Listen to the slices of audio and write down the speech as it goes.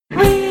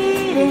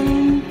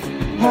reading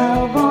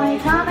Hellboy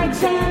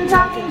comics and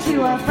talking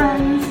to our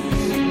friends.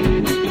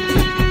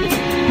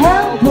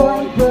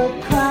 Hellboy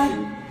Book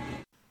Club.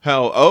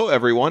 Hello,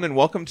 everyone, and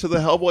welcome to the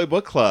Hellboy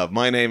Book Club.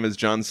 My name is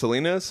John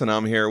Salinas, and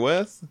I'm here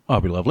with...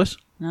 Aubrey Lovelace.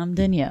 I'm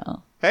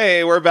Danielle.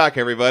 Hey, we're back,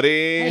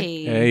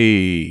 everybody.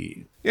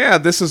 Hey. Yeah,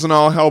 this is an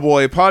all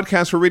Hellboy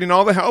podcast. We're reading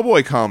all the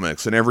Hellboy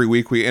comics, and every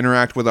week we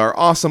interact with our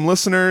awesome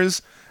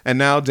listeners. And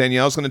now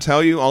Danielle's going to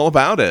tell you all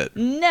about it.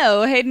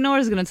 No, Hayden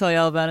Orr's going to tell you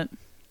all about it.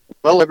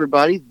 Well,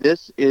 everybody,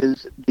 this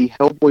is the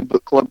Hellboy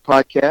Book Club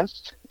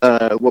podcast.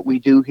 What we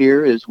do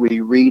here is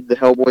we read the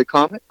Hellboy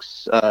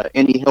comics,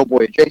 any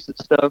Hellboy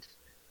adjacent stuff,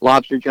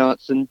 Lobster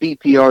Johnson,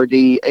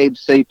 BPRD, Abe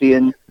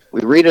Sapien.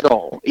 We read it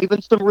all,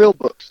 even some real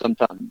books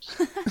sometimes.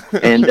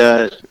 And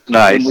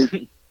Nice.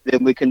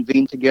 Then we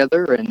convene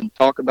together and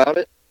talk about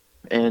it.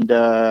 And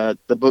the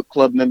book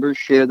club members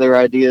share their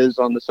ideas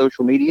on the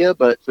social media.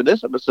 But for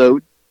this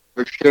episode,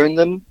 we're sharing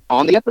them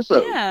on the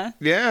episode. Yeah.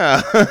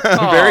 Yeah,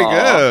 very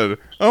good.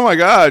 Oh my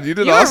God, you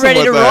did You awesome were ready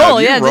with to that. roll.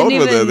 You Yeah, rolled didn't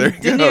with it. There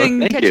you even go.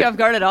 Thank catch you. you off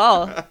guard at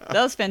all. That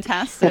was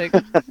fantastic.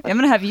 I'm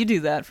going to have you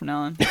do that from now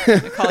on. I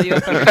call you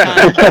up every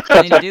time.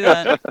 I need to do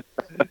that.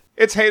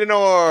 It's Hayden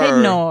Orr.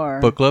 Hayden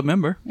Orr. Book club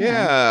member.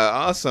 Yeah,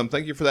 awesome.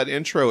 Thank you for that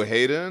intro,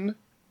 Hayden.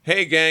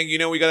 Hey, gang, you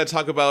know we got to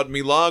talk about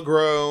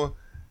Milagro,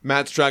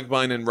 Matt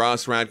Strackbine, and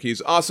Ross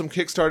Radke's awesome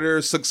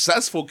Kickstarter,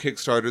 successful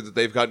Kickstarter that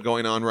they've got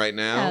going on right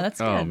now. Yeah, that's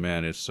good. Oh,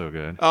 man, it's so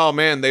good. Oh,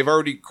 man, they've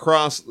already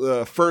crossed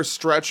the first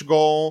stretch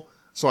goal,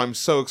 so I'm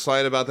so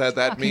excited about that.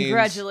 That means...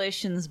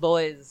 Congratulations,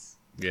 boys.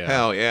 Yeah.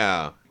 Hell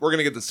yeah. We're going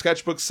to get the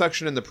sketchbook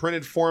section in the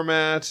printed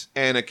format,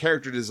 and a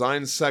character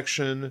design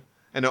section,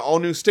 and an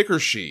all-new sticker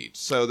sheet.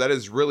 So that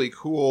is really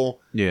cool.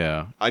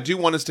 Yeah. I do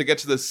want us to get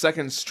to the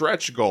second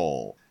stretch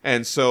goal.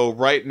 And so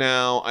right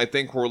now, I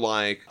think we're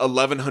like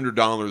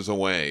 $1,100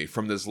 away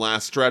from this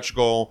last stretch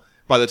goal.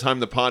 By the time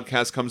the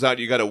podcast comes out,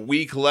 you got a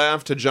week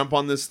left to jump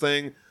on this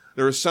thing.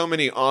 There are so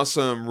many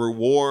awesome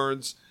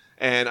rewards,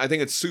 and I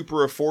think it's super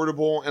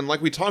affordable. And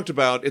like we talked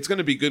about, it's going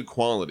to be good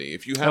quality.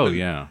 If you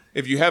haven't,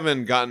 if you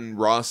haven't gotten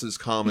Ross's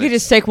comics, You could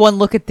just take one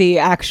look at the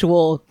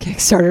actual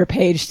Kickstarter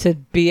page to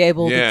be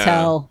able to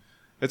tell.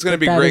 it's going to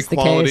be that great is the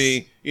quality.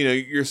 case. You know,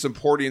 you're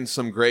supporting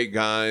some great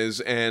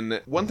guys.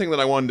 And one thing that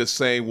I wanted to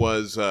say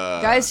was...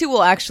 Guys who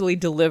will actually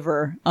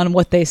deliver on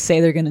what they say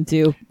they're going to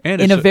do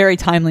And in it's a very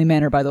timely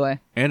manner, by the way.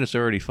 And it's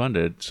already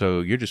funded, so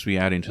you're just be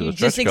adding to the You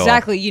stretch just goal.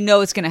 exactly, you know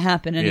it's going to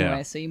happen anyway,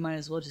 Yeah. so you might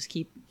as well just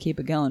keep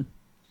it going.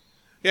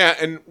 Yeah,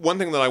 and one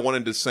thing that I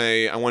wanted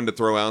to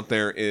throw out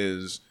there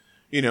is,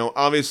 you know,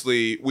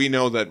 obviously we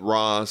know that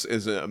Ross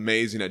is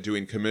amazing at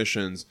doing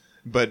commissions,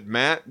 but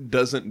Matt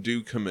doesn't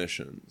do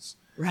commissions.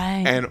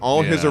 Right. And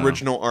all his Yeah.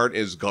 original art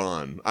is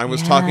gone. I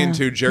was talking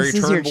to Jerry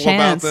Turnbull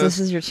about this. This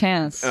is your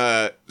chance.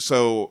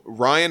 So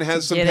Ryan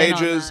has some Get in on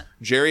pages, that.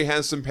 Jerry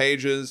has some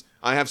pages,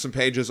 I have some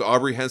pages,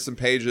 Aubrey has some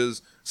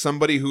pages,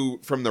 somebody who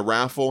from the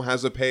raffle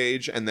has a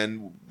page, and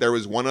then there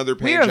was one other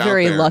page We are out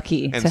very there,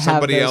 lucky and to have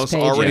somebody those else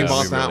pages. already Yeah,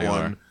 bought we that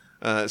really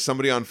one.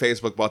 Somebody on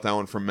Facebook bought that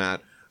one from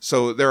Matt.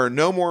 So there are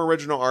no more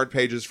original art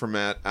pages from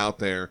Matt out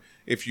there.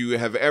 If you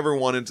have ever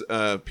wanted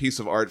a piece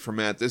of art from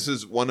Matt, this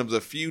is one of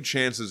the few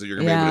chances that you're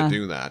going to be able to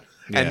do that.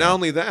 Yeah. And not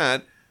only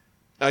that,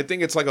 I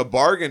think it's like a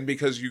bargain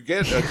because you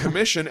get a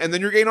commission and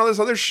then you're getting all this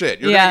other shit.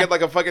 You're going to get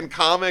like a fucking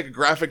comic,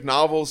 graphic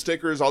novel,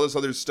 stickers, all this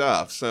other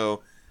stuff.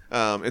 So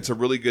it's a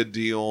really good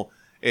deal.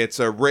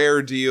 It's a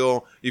rare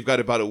deal. You've got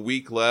about a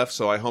week left,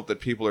 so I hope that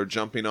people are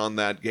jumping on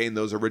that, gain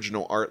those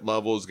original art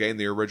levels, gain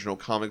the original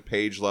comic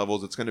page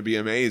levels. It's going to be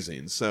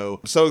amazing. So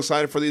I'm so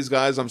excited for these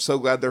guys. I'm so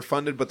glad they're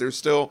funded, but there's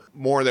still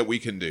more that we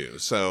can do.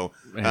 So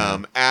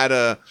add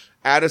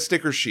a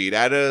sticker sheet,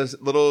 add a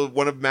little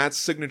one of Matt's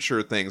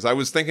signature things. I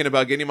was thinking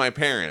about getting my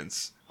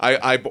parents.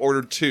 I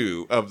ordered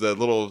 2 of the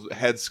little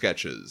head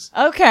sketches.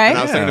 Okay. And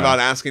I was thinking about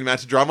asking Matt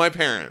to draw my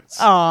parents.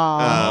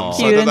 Aww, So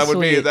cute and that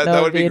would be sweet.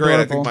 that would be great.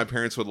 I adorable. think my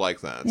parents would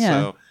like that. Yeah.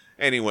 So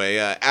anyway,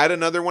 add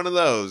another one of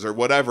those or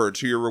whatever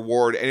to your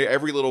reward.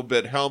 Every little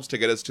bit helps to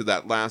get us to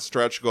that last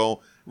stretch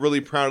goal.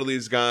 Really proud of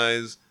these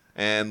guys,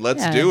 and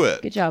let's do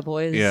it. Good job,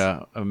 boys.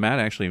 Yeah. Matt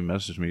actually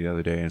messaged me the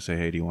other day and said,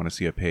 "Hey, do you want to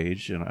see a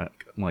page?" And I'm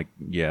like,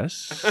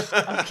 "Yes." Okay.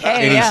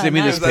 And he Yeah, sent me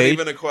nice. Is this that page.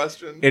 even a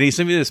question? And he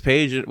sent me this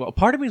page. Well,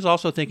 part of me is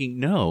also thinking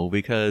no,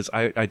 because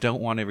I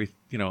don't want every,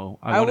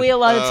 Are we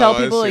allowed to tell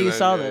people that you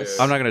saw this?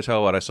 I'm not going to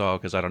tell what I saw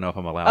because I don't know if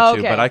I'm allowed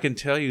Okay. to. But I can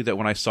tell you that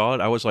when I saw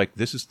it, I was like,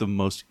 this is the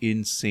most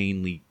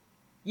insanely...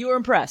 You were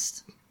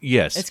impressed.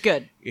 Yes. It's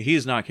good. He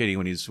is not kidding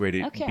when he's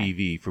rated Okay.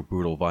 BV for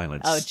brutal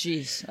violence. Oh,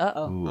 jeez.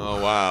 Uh-oh. Ooh.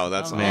 Oh wow,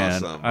 that's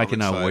Man, awesome! I I'm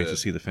cannot wait to excited.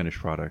 see the finished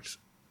product.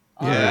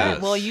 All Yes.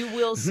 right. Well, you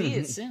will see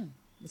it soon.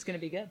 It's going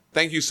to be good.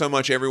 Thank you so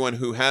much, everyone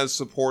who has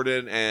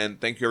supported, and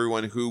thank you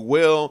everyone who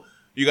will.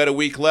 You got a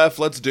week left.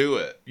 Let's do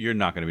it. You're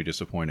not going to be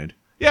disappointed.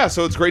 Yeah,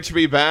 so it's great to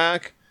be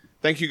back.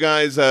 Thank you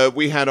guys.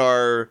 We had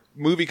our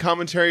movie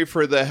commentary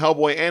for the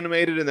Hellboy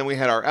animated, and then we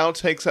had our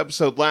outtakes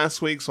episode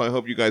last week, so I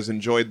hope you guys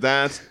enjoyed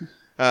that.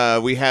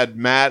 We had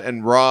Matt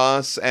and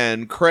Ross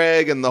and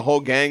Craig and the whole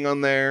gang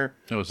on there.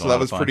 That was a so lot that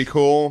of was fun. pretty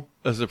cool.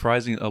 A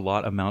surprising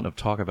amount of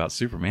talk about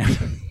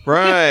Superman.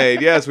 Right.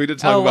 Yes, we did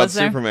talk Oh, about was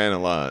there? Superman a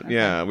lot.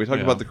 Yeah, we talked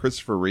Yeah. about the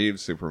Christopher Reeve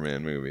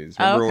Superman movies.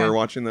 Oh, Remember okay. when we were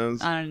watching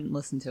those? I didn't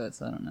listen to it,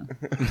 so I don't know.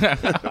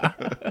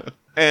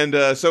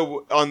 And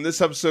so on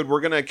this episode,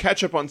 we're going to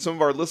catch up on some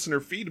of our listener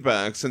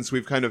feedback since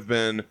we've kind of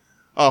been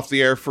off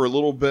the air for a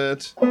little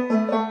bit.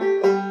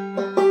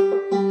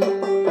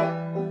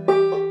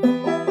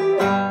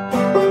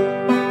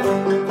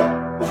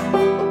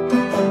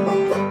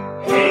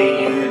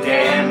 Hey, you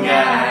damn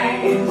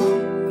guys.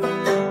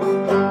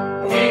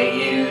 Hey,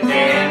 you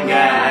damn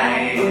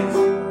guys.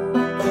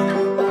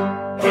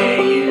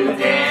 Hey, you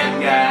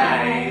damn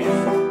guys.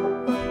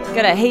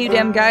 Got a Hey You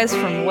Damn Guys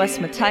from Wes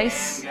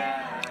Matthijs.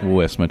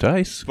 Wes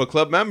Matthijs. Book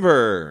Club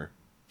member.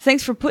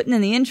 Thanks for putting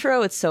in the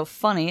intro. It's so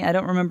funny. I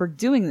don't remember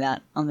doing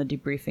that on the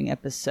debriefing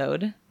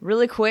episode.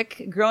 Really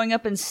quick, growing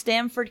up in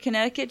Stamford,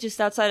 Connecticut, just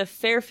outside of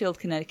Fairfield,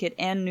 Connecticut,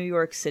 and New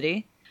York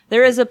City,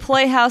 there is a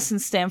playhouse in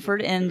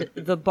Stamford, and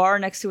the bar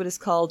next to it is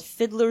called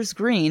Fiddler's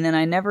Green, and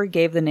I never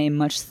gave the name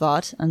much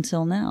thought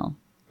until now.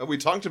 We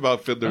talked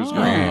about Fiddler's Oh.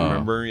 Green,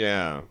 remember?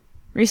 Yeah.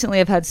 Recently,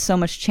 I've had so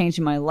much change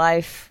in my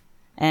life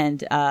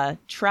and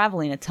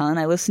traveling a ton.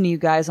 I listen to you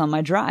guys on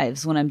my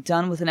drives. When I'm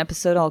done with an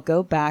episode, I'll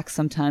go back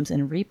sometimes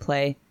and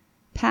replay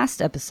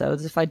past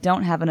episodes if I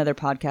don't have another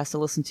podcast to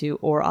listen to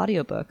or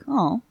audiobook.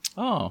 Oh,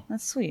 Oh,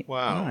 that's sweet.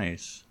 Wow.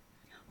 nice.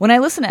 When I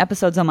listen to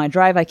episodes on my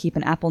drive, I keep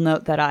an Apple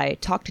Note that I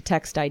talk to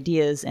text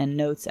ideas and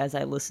notes as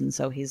I listen,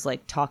 so he's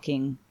like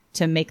talking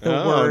to make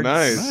the Oh, words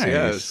nice. Nice.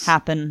 Yes.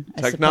 happen.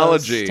 I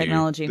Technology. suppose.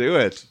 Technology. Do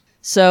it.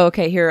 So,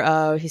 okay,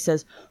 here he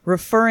says,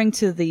 referring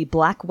to the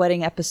Black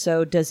Wedding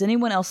episode, does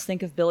anyone else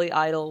think of Billy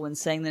Idol when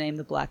saying the name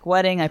The Black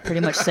Wedding? I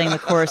pretty much sang the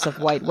chorus of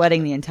White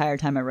Wedding the entire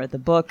time I read the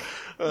book.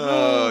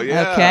 Oh,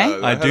 yeah.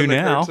 Okay. That I do hadn't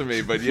occurred now. to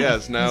me, but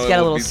yes, now He's it got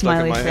a will little be stuck in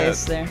smiley my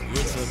face head. there.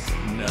 It's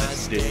a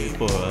nice day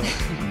for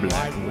a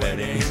black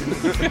wedding.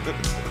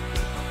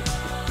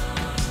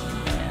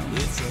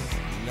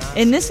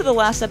 In this or the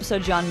last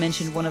episode, John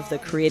mentioned one of the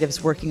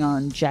creatives working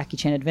on Jackie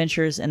Chan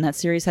Adventures, and that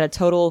series had a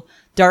total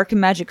dark and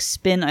magic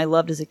spin I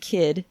loved as a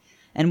kid,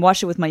 and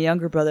watched it with my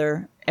younger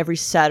brother every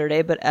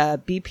Saturday, but a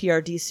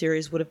BPRD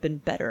series would have been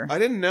better. I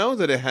didn't know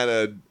that it had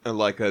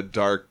a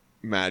dark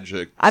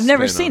magic. I've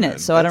never spin seen on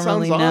it, so I don't That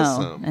really sounds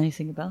know awesome.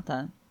 anything about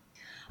that.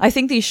 I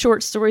think these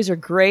short stories are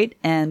great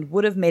and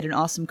would have made an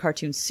awesome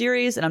cartoon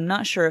series, and I'm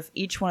not sure if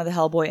each one of the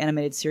Hellboy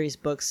animated series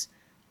books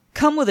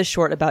come with a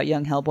short about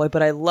young Hellboy,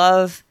 but I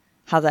love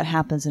how that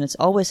happens, and it's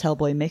always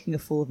Hellboy making a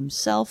fool of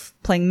himself,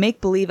 playing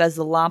make-believe as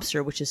the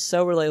lobster, which is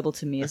so relatable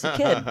to me as a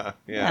kid.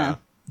 Yeah.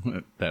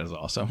 That is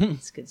awesome.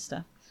 It's good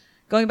stuff.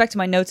 Going back to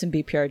my notes in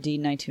BPRD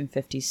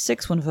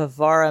 1956, when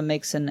Vavra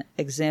makes an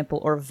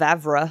example, or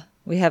Vavra,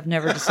 we have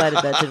never decided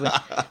that, did we?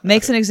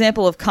 Makes an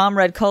example of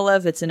Comrade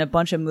Kolev. It's in a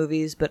bunch of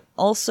movies, but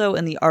also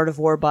in The Art of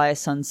War by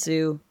Sun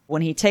Tzu.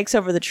 When he takes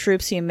over the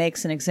troops, he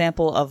makes an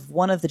example of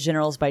one of the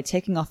generals by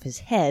taking off his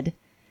head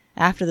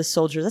after the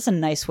soldiers. That's a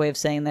nice way of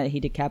saying that he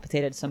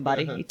decapitated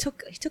somebody. He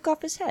took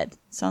off his head.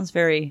 Sounds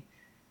very,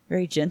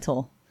 very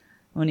gentle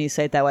when you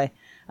say it that way.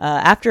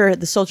 After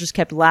the soldiers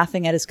kept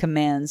laughing at his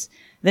commands,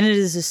 then it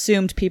is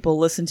assumed people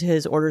listened to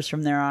his orders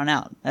from there on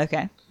out.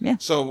 Okay, yeah.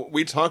 So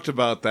we talked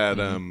about that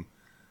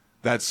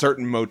that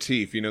certain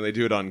motif. You know, they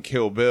do it on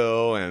Kill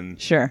Bill, and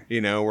Sure.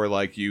 you know, where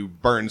like you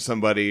burn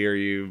somebody or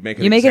you make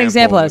an You make an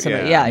example out of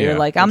somebody. Yeah, Yeah. you're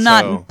like, I'm And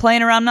not so-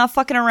 playing around, I'm not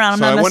fucking around, I'm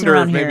So not I messing wonder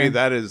around if here. maybe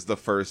that is the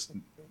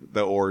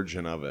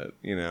origin of it.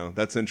 You know,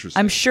 that's interesting.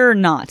 I'm sure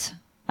not.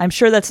 I'm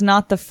sure that's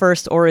not the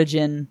first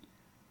origin.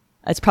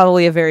 It's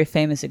probably a very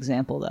famous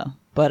example, though.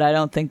 But I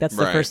don't think that's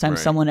the Right, first time right.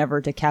 someone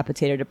ever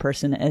decapitated a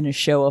person in a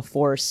show of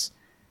force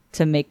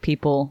to make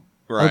people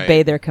Right.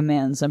 obey their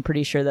commands. I'm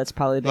pretty sure that's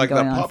probably been like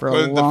going the on pop, for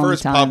a the long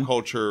first time. pop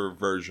culture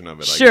version of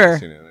it. Sure. I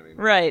guess, you know what I mean?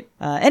 Right.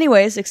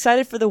 Anyways,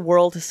 excited for the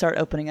world to start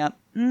opening up.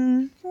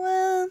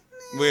 Well,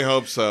 We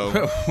hope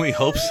so. We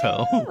hope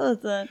so.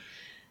 about that.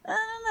 I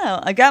don't know.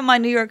 I got my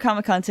New York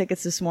Comic Con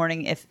tickets this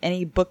morning. If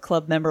any book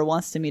club member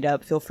wants to meet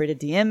up, feel free to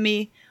DM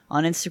me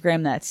on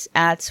Instagram. That's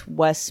at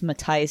Wes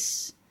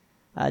Matthijs,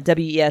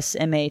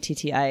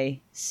 WESMATTICE.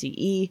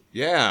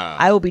 Yeah.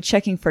 I will be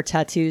checking for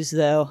tattoos,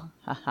 though.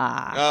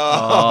 Haha.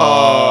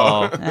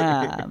 Oh.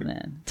 Ah,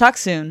 man. Talk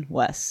soon,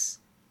 Wes.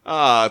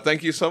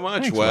 Thank you so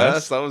much, Thanks, Wes.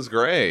 Wes. That was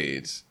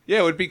great. Yeah,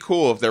 it would be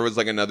cool if there was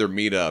like another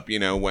meetup. You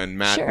know, when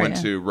Matt Sure, went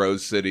yeah. to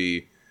Rose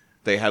City,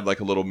 they had like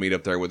a little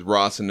meetup there with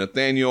Ross and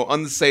Nathaniel.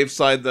 On the safe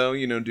side, though,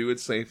 you know, do it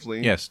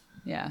safely. Yes.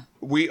 Yeah.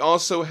 We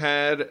also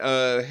had,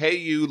 hey,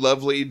 you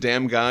lovely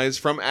damn guys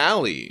from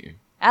Allie.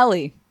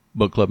 Allie.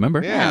 Book club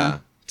member. Yeah.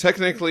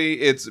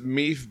 Technically, it's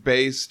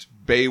Meaf-based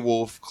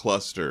Beowulf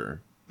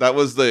Cluster. That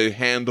was the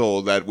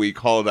handle that we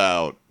called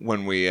out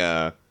when we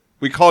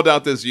called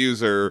out this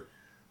user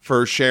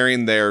for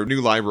sharing their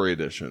new library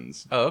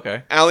editions. Oh,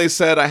 okay. Allie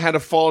said, I had to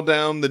fall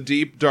down the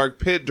deep, dark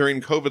pit during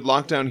COVID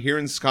lockdown here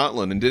in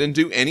Scotland and didn't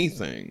do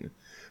anything.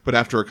 But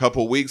after a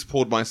couple weeks,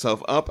 pulled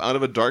myself up out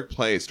of a dark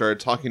place, started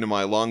talking to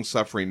my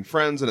long-suffering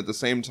friends, and at the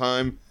same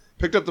time,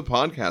 picked up the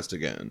podcast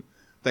again.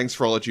 Thanks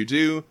for all that you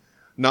do.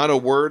 Not a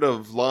word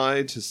of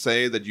lie to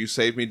say that you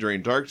saved me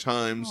during dark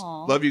times.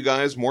 Aw. Love you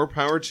guys. More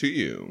power to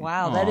you.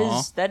 Wow,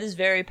 Aw. that is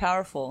very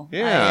powerful.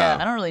 Yeah.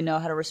 I don't really know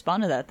how to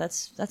respond to that.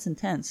 That's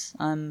intense.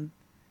 I'm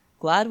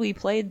glad we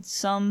played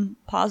some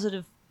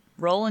positive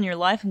role in your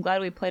life. I'm glad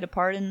we played a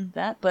part in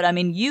that. But I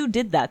mean, you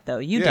did that though.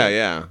 You did.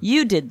 Yeah.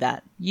 You did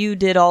that. You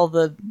did all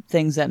the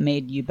things that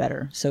made you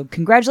better. So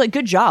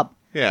good job.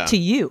 Yeah. To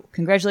you.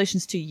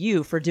 Congratulations to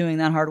you for doing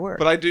that hard work.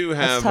 But I do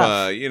have,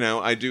 tough.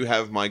 I do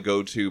have my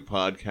go-to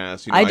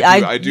podcast.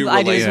 I do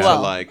as relate well.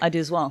 to like, I do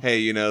as well.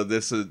 hey,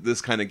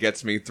 this kind of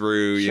gets me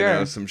through,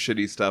 Sure. some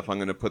shitty stuff. I'm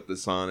going to put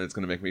this on. It's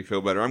going to make me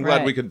feel better. I'm glad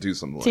Right. we could do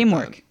something like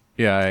Teamwork. that.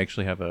 Yeah, I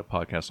actually have a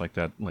podcast like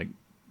that, like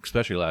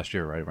especially last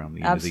year, right around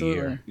the end Absolutely.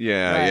 of the year.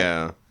 Yeah, Right.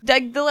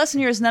 yeah. The lesson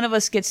here is none of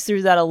us gets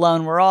through that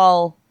alone. We're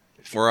all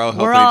We're all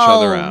helping each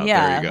other out.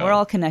 Yeah, there you go. we're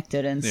all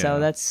connected, and so Yeah.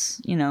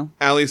 that's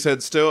Allie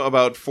said, still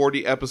about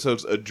 40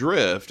 episodes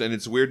adrift, and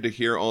it's weird to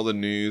hear all the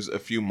news a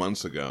few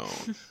months ago.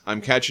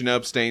 I'm catching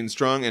up, staying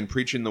strong, and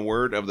preaching the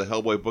word of the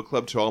Hellboy Book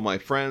Club to all my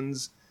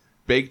friends.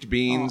 Baked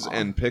beans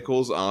and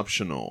pickles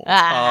optional.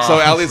 Ah. So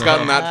Allie's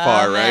gotten that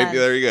far, right? man.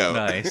 There you go.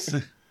 Nice.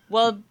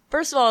 Well,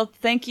 first of all,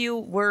 thank you.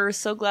 We're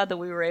so glad that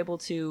we were able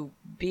to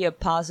be a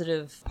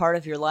positive part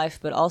of your life,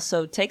 but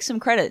also take some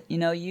credit.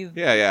 You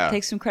Yeah.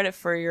 take some credit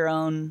for your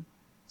own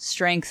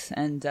strength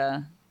and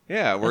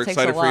Yeah, we're That takes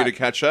excited a for you lot. to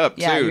catch up,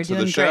 Yeah, too, you're to the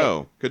doing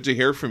show. Good to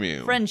hear from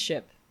you.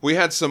 friendship. We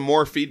had some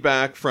more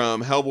feedback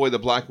from Hellboy, The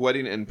Black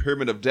Wedding, and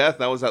Pyramid of Death.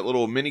 That was that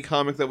little mini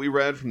comic that we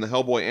read from the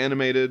Hellboy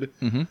Animated.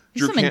 Mm-hmm.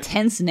 There's some Cam-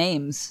 intense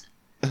names.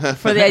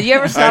 For the you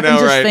ever stop know, and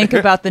just right? think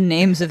about the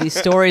names of these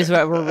stories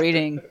that we're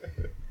reading?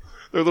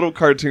 They're little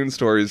cartoon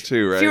stories,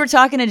 too, right? If you were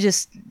talking to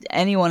just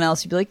anyone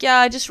else, you'd be like, "Yeah,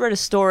 I just read a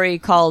story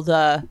called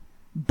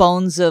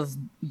Bones of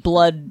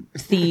Blood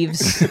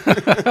Thieves,"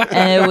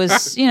 and it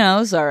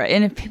was all right.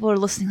 And if people are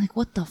listening, like,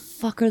 "What the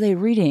fuck are they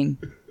reading?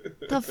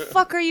 The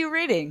fuck are you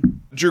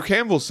reading?" Drew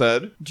Campbell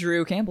said,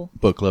 Drew Campbell.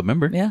 Book club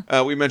member. Yeah.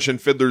 we mentioned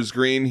Fiddler's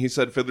Green. He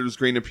said Fiddler's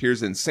Green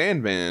appears in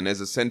Sandman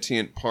as a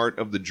sentient part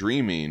of the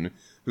Dreaming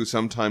who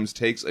sometimes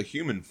takes a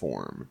human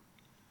form.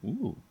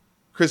 Ooh.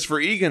 Christopher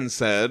Egan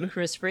said,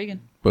 Chris Freegan.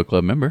 Book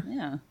club member.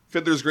 Yeah.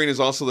 Fiddler's Green is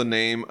also the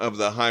name of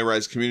the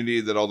high-rise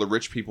community that all the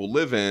rich people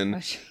live in, Oh,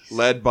 jeez.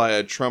 led by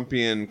a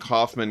Trumpian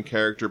Kaufman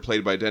character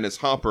played by Dennis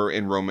Hopper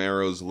in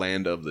Romero's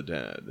Land of the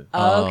Dead.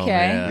 Oh, Okay.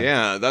 man.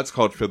 Yeah, that's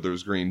called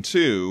Fiddler's Green,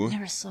 too.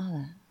 Never saw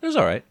that. It was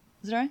all right.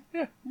 Is it alright?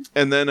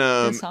 And then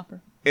Dennis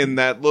Hopper. in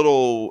that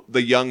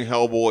the young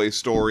Hellboy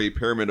story,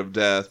 Pyramid of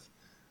Death,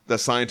 the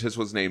scientist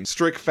was named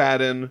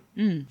Strickfaden.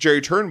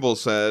 Jerry Turnbull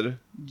said,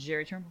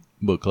 Jerry Turnbull.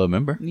 Book club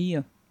member.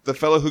 Yeah. the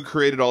fellow who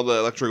created all the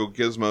electrical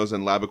gizmos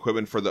and lab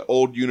equipment for the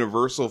old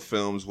Universal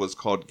films was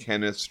called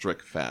Kenneth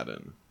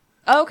Strickfaden.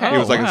 Okay. He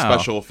was like a wow.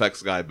 special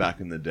effects guy back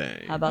in the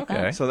day. How about Okay.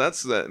 that? So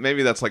that's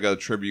maybe that's like a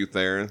tribute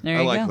there. There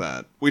I you like go.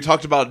 that. We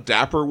talked about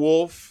Dapper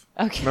Wolf.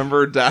 Okay.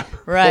 Remember Dapper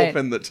Right. Wolf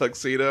in the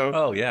tuxedo?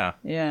 Oh yeah.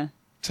 Yeah.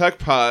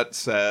 Tuckpot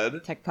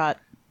said Tech pot.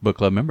 Book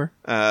club member.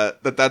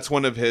 that's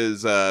one of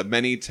his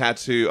many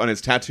on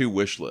his tattoo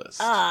wish list.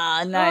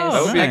 Ah, nice.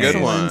 That would be a good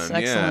Excellent, one,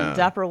 Excellent. yeah.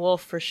 Dapper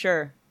Wolf for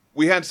sure.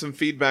 We had some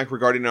feedback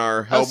regarding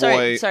our Oh,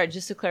 Hellboy. sorry.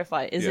 Just to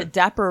clarify, is Yeah. it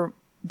Dapper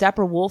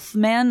Wolf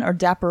Man or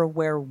Dapper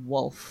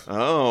Werewolf?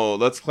 Oh,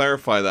 let's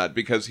clarify that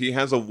because he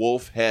has a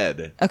wolf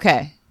head.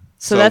 Okay,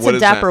 so So that's what a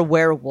is that? Dapper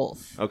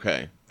Werewolf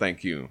Okay,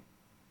 thank you.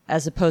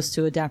 as opposed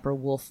to a Dapper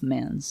Wolf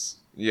Man's.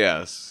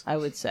 Yes. I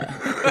would say,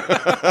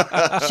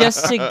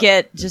 just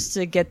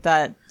to get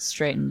that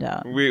straightened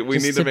out. We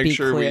Just need to make be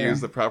sure we clear.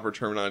 use the proper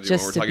terminology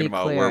Just when we're to talking be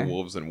about clear.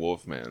 werewolves and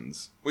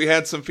wolfmans. We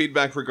had some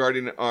feedback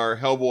regarding our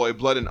Hellboy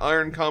Blood and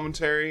Iron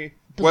commentary.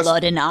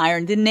 Blood and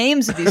Iron. The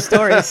names of these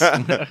stories.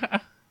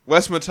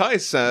 Wes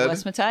Matthijs said,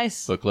 Wes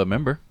Matthijs. Book club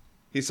member.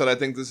 he said, I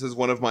think this is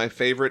one of my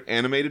favorite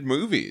animated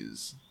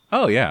movies.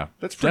 Oh yeah.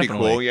 That's pretty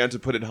Definitely. cool. You had to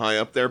put it high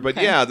up there. But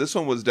Okay. yeah, this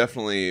one was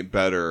definitely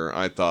better,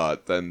 I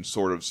thought, than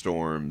Sword of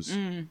Storms.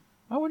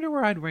 I wonder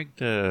where I'd rank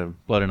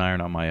Blood and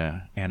Iron on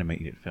my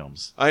animated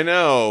films. I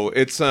know.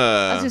 It's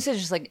I was gonna say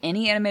just like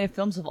any animated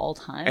films of all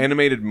time.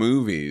 animated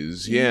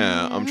movies.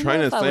 Yeah, I I'm don't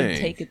trying know to if I would think.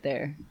 take it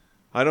there.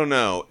 I don't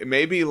know.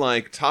 Maybe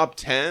like top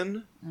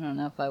 10? I don't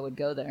know if I would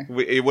go there.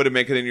 It would have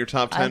make it in your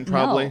top 10 no.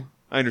 probably.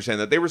 I understand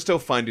that. They were still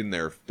finding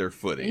their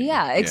footing.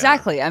 Yeah,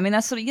 exactly. I mean,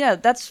 that's what. Yeah,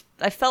 that's.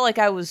 I felt like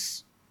I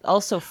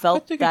also I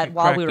felt think I that could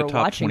while crack we the were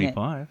top watching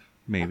 25,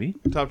 maybe.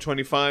 Top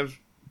 25?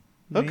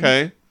 Maybe.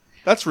 Okay.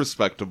 That's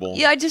respectable. it.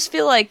 Yeah, I just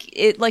feel like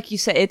it. Like you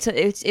said,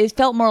 it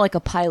felt more like a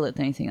pilot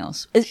than anything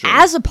else.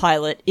 As a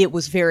pilot, it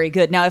was very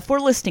good. Now, if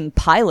we're listing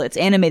pilots,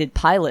 animated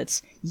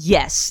pilots,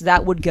 yes,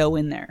 that would go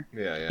in there.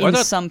 Yeah, yeah. Well, I In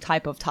thought- some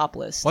type of top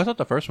list. Well, I thought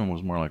the first one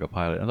was more like a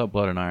pilot. I thought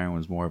Blood and Iron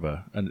was more of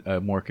a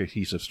more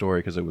cohesive story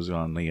because it was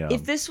on the.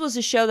 If this was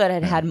a show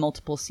that had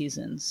multiple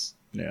seasons,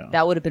 yeah.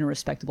 that would have been a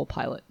respectable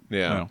pilot.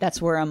 Yeah. Well.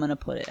 That's where I'm going to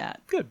put it at.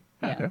 Good.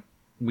 Yeah. Okay.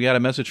 We got a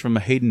message from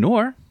Hayden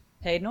Orr.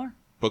 Hey, Nor.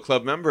 Book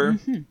club member.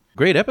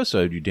 Great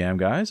episode, you damn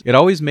guys. It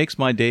always makes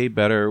my day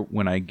better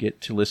when I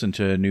get to listen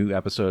to a new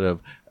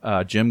episode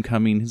of Jim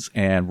Cummings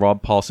and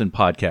Rob Paulson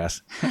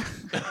podcast.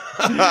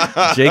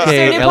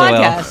 JK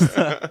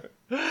LOL.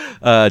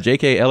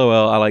 JK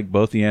LOL, I like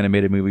both the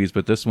animated movies,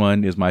 but this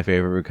one is my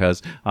favorite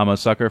because I'm a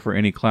sucker for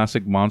any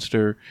classic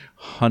monster,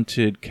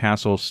 haunted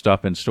castle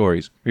stuff and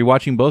stories.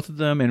 Rewatching both of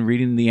them and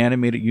reading the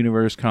animated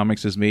universe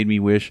comics has made me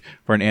wish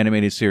for an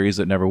animated series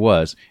that never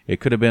was. It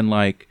could have been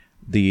like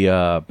the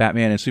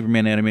Batman and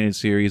Superman animated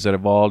series that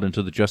evolved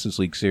into the Justice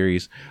League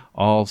series,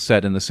 all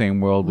set in the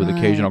same world with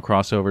occasional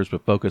crossovers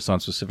but focused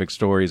on specific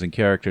stories and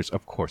characters.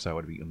 Of course, that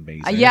would be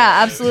amazing. Yeah,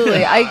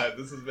 absolutely. God,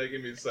 this is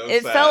making me so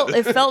sad.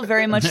 It felt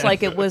very much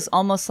like it was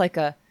almost like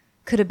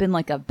could have been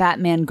like a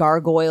Batman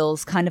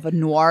Gargoyles kind of a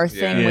noir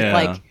thing with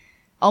like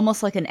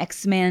almost like an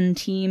X-Men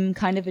team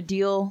kind of a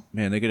deal.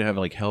 Man, they could have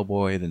like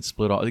Hellboy, then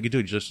split off. They could do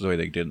it just the way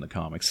they did in the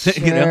comics.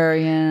 Sure,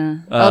 you know?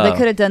 yeah. They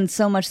could have done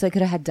so much. They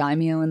could have had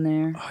Daimyo in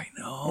there. I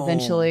know.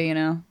 Eventually, you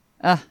know.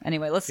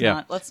 Anyway, let's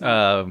not. We're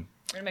gonna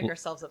make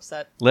ourselves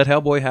upset. Let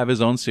Hellboy have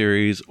his own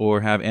series,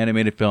 or have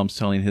animated films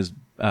telling his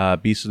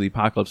Beast of the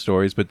Apocalypse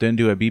stories, but then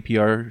do a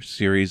BPR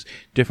series,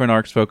 different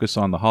arcs focus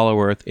on the Hollow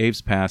Earth,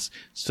 Abe's Past,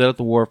 set up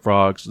the War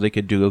Frogs. They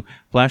could do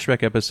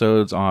flashback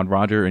episodes on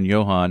Roger and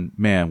Johan.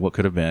 Man, what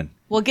could have been.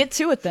 Well, get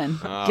to it then.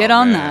 Oh, get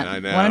on man, that. I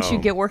know. Why don't you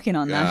get working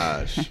on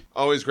Gosh. that?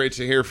 Always great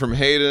to hear from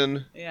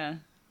Hayden. Yeah.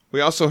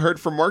 We also heard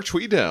from Mark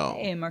Tweedale.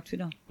 Hey, Mark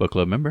Tweedale. Book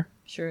club member.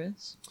 Sure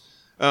is.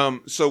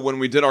 So when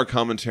we did our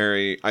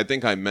commentary, I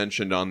think I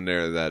mentioned on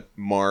there that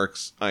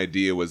Mark's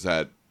idea was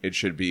that it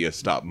should be a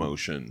stop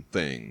motion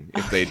thing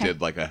if they did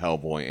like a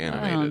Hellboy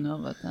animated. I don't know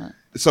about that.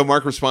 So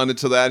Mark responded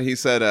to that. He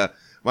said,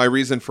 my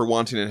reason for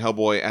wanting a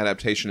Hellboy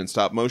adaptation in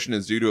stop motion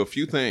is due to a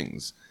few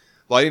things.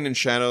 Lighting and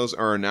shadows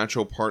are a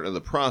natural part of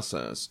the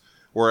process,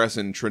 whereas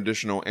in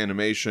traditional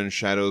animation,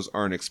 shadows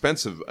are an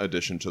expensive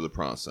addition to the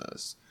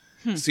process.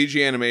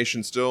 CG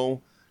animation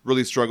still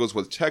really struggles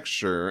with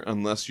texture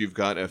unless you've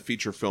got a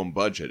feature film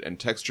budget, and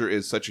texture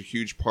is such a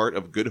huge part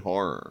of good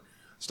horror.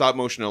 Stop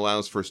motion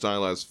allows for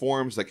stylized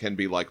forms that can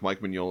be like Mike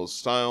Mignola's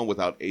style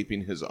without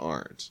aping his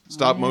art.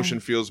 Stop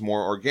motion feels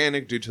more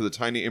organic due to the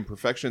tiny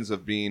imperfections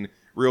of being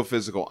real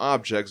physical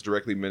objects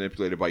directly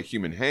manipulated by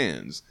human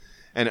hands.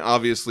 And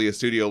obviously a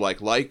studio like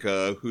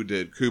Laika, who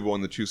did Kubo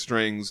and the Two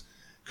Strings,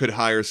 could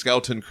hire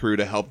skeleton crew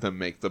to help them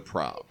make the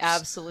props.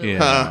 Absolutely.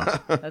 Yeah.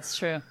 That's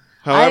true.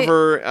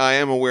 However, I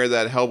am aware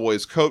that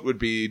Hellboy's coat would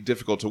be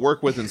difficult to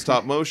work with in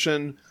stop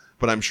motion,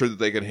 but I'm sure that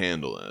they could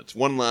handle it.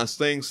 One last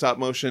thing, stop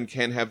motion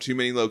can have too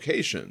many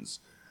locations.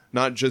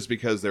 Not just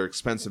because they're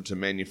expensive to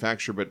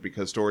manufacture, but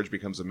because storage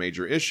becomes a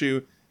major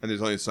issue, and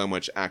there's only so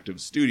much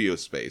active studio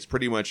space.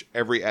 Pretty much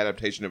every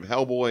adaptation of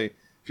Hellboy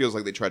feels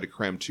like they tried to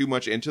cram too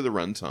much into the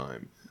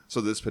runtime.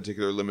 So this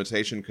particular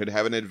limitation could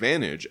have an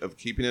advantage of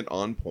keeping it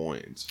on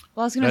point.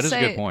 Well, I was going to That is a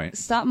say, good point.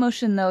 stop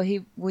motion, though,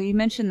 we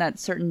mentioned that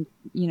certain,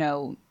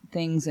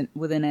 things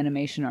within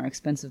animation are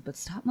expensive, but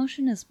stop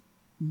motion is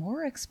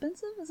more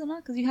expensive, is it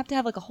not? Because you have to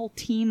have like a whole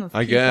team of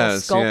people,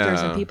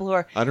 sculptors and people who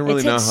are. I don't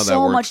really know how that works.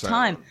 so much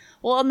time. out.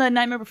 Well, on the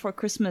Nightmare Before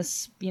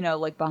Christmas,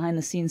 like behind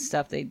the scenes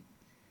stuff, they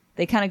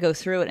kind of go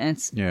through it, and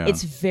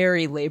it's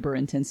very labor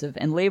intensive,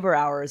 and labor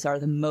hours are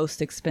the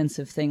most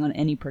expensive thing on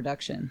any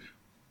production.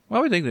 Well,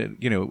 I would think that,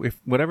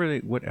 if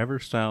whatever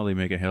style they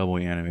make a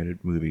Hellboy animated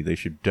movie, they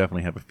should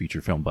definitely have a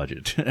feature film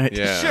budget.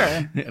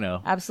 Yeah.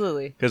 Sure,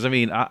 absolutely. Because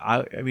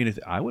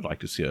I would like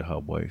to see a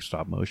Hellboy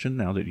stop motion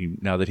now that he made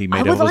I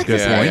all would those like good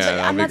to see points. Yeah,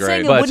 that'd I'm be not great.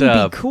 saying it But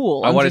wouldn't be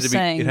cool. I I'm wanted just to be.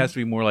 saying It has to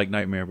be more like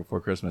Nightmare Before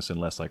Christmas and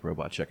less like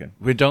Robot Chicken.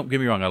 But don't get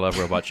me wrong, I love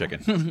Robot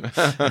Chicken.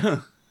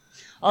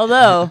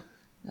 Although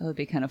that would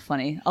be kind of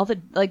funny.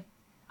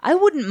 I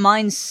wouldn't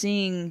mind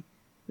seeing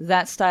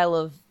that style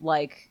of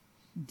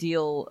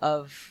deal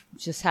of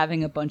just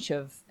having a bunch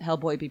of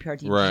Hellboy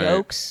BPRD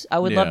jokes. I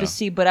would love to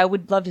see, but I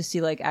would love to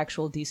see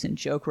actual decent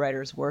joke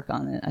writers work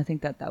on it. I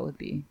think that would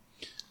be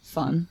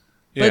fun.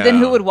 Yeah. But then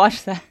who would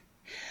watch that?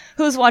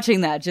 Who's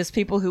watching that? Just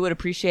people who would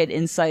appreciate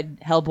inside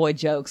Hellboy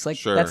jokes.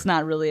 Sure. That's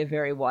not really a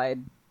very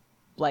wide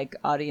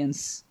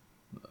audience.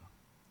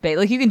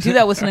 You can do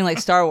that with something like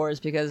Star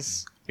Wars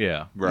because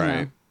Yeah.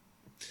 Right.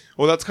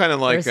 Well, that's kind of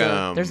like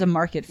there's a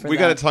market for we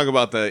that. got to talk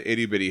about the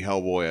itty bitty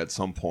Hellboy at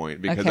some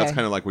point because that's Okay.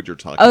 kind of like what you're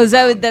talking. Oh, is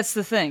about. that's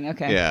the thing?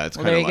 Okay. Yeah, it's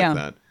Well, kind of there you like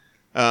go.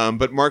 that.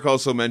 But Mark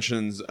also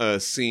mentions a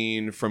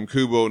scene from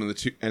Kubo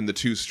and the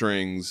Two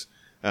Strings,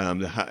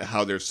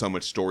 how there's so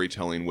much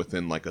storytelling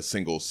within a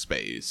single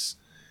space.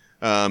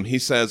 He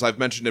says, I've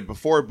mentioned it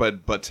before,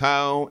 but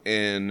Batao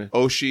in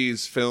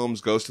Oshi's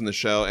films Ghost in the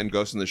Shell and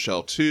Ghost in the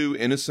Shell 2,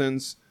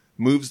 Innocence,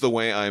 moves the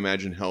way I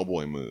imagine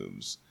Hellboy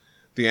moves.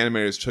 The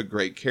animators took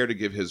great care to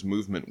give his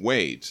movement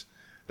weight.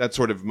 That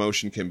sort of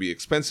motion can be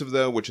expensive,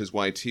 though, which is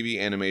why TV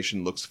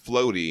animation looks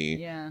floaty,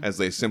 as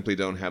they simply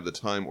don't have the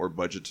time or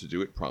budget to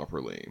do it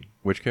properly.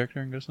 Which character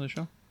in Ghost in the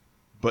Shell?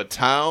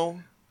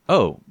 Batao?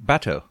 Oh,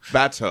 Bato.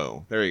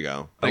 Bato. There you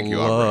go. Thank you,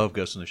 I Aubrey. love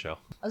Ghost in the Shell.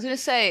 I was going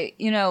to say,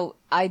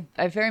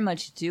 I very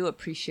much do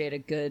appreciate a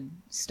good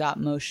stop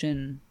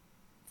motion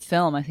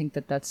film. I think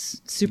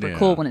that's super Yeah.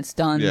 cool when it's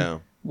done Yeah.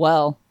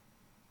 well.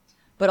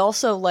 But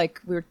also,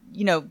 like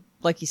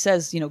like he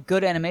says,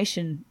 good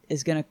animation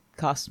is going to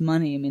cost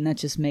money. I mean, that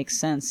just makes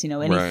sense.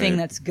 Anything Right.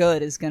 that's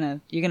good is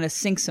you're going to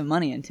sink some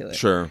money into it.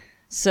 Sure.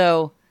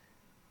 So,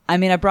 I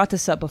mean, I brought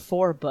this up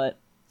before, but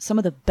some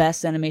of the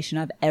best animation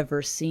I've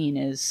ever seen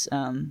is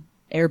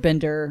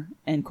Airbender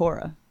and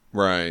Korra.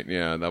 Right.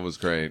 Yeah, that was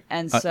great.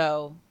 And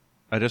so,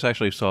 I just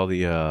actually saw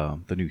the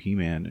new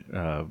He-Man.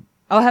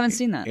 I haven't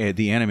seen that.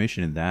 The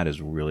animation in that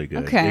is really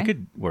good. Okay. It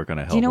could work on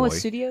a Hellboy. Do you know what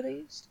studio they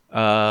used?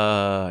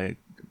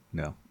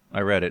 No. I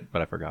read it,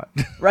 but I forgot.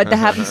 Right, that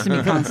happens to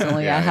me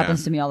constantly. Yeah, That yeah.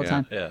 happens to me all the Yeah.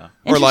 time. Yeah.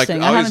 Or like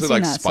Interesting. I haven't obviously seen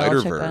like that, so I'll check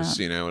that Spider-Verse, out.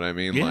 you know what I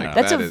mean? Yeah. Like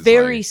That's that a is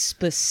very like-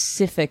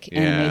 specific Yeah.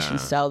 animation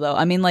style, though.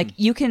 I mean, like,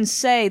 you can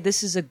say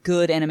this is a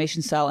good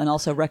animation style and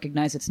also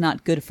recognize it's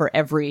not good for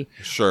every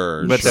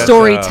sure. But sure. that's,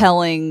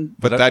 storytelling.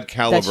 but that that you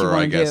caliber, I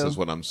wanna guess, do. is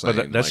what I'm saying.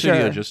 But that Like,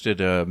 studio Sure. just did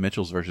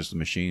Mitchell's versus the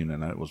Machine,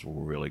 and that was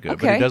really good.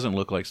 But Okay. it doesn't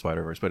look like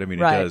Spider-Verse, but I mean,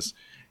 Right. it does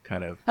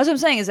kind of... That's what I'm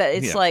saying, is that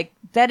it's Yeah. like,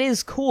 that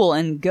is cool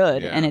and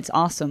good, Yeah. and it's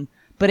awesome,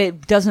 but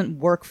it doesn't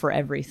work for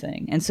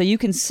everything. And so you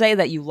can say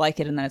that you like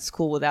it and that it's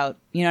cool without,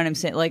 you know what I'm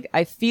saying? Like,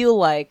 I feel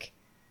like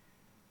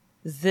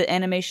the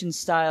animation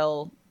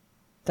style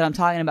that I'm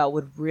talking about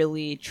would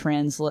really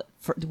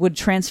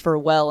transfer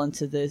well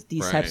into these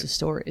Right. types of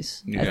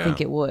stories. I Yeah. think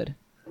it would.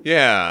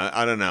 yeah,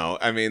 I don't know.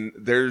 I mean,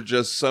 there's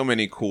just so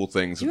many cool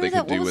things that You they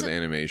remember could that- do what was with it-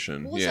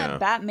 animation. What was Yeah. that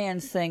Batman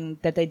thing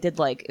that they did?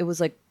 Like, it was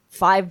like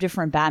 5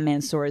 different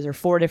Batman stories or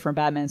 4 different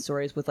Batman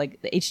stories with like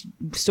each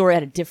story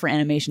had a different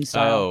animation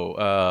style.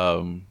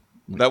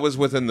 That was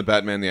within the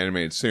Batman the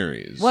Animated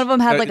Series. One of them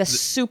had like a th-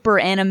 super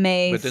anime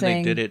But then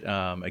thing. they did it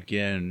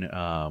again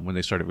when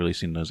they started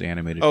releasing those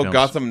animated Oh, films.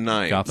 Gotham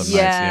Knights. Gotham Knights,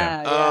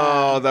 Yeah, yeah.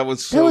 Oh, that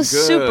was so that was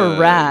good. super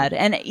rad,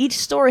 and each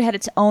story had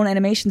its own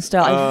animation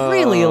style. I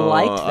really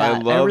liked that. I,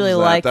 love really that.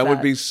 liked That that.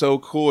 would be so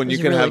cool, and It you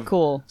was could really have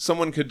cool.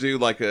 someone could do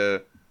like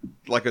a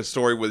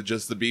story with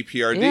just the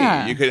BPRD.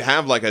 Yeah. You could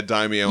have like a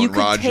Daimyo you and could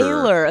Roger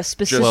tailor a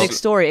specific just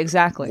story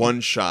exactly.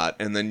 one shot,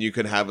 and then you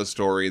could have a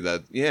story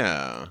that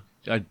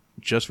I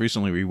just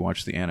recently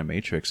rewatched The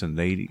Animatrix,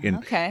 and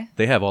Okay.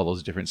 they have all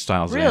those different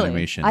styles Really? of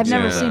animation. I've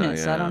never Yeah, seen it,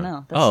 so I yeah. don't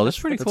know. That's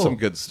pretty that's cool. some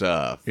good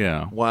stuff.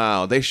 Yeah.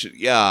 Wow, they should.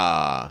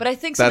 Yeah, But I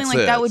think something That's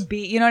like that it. would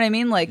be, you know what I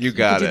mean? Like You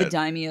got could do it. the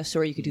Daimyo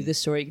story, you could do this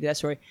story, you could do that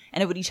story,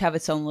 and it would each have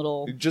its own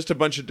little. just a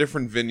bunch of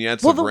different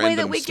vignettes Well, of the way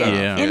random that we stuff. get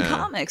Yeah. in Yeah.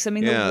 comics. I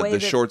mean, yeah, the way the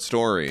that short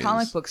stories.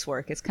 comic books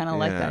work. It's kind of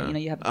like that. Yeah. You know,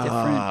 you have a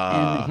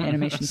different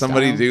animation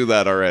Somebody style. do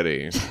that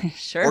already.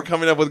 Sure. We're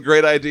coming up with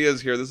great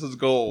ideas here. This is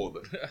gold.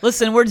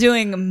 Listen, we're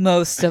doing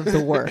most of the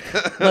work.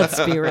 Let's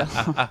be real.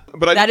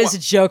 But I That did is a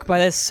joke by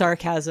this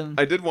sarcasm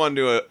I did want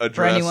to for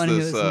address anyone who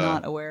this. is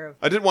not aware of.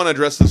 I did want to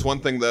address this one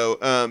thing though,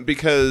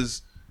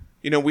 because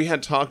we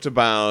had talked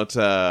about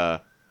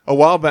a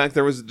while back.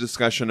 There was a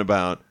discussion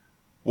about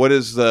what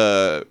is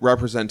the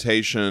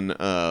representation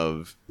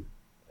of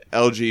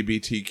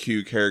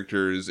LGBTQ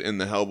characters in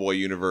the Hellboy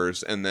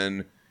universe, and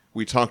then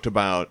we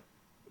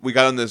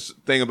got on this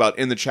thing about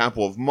in the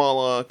Chapel of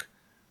Moloch.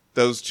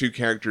 Those two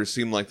characters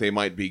seem like they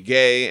might be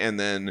gay, and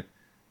then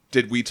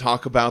did we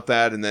talk about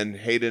that? And then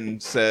Hayden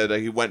said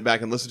he went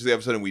back and listened to the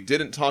episode and we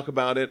didn't talk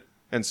about it.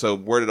 And so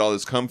where did all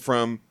this come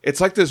from?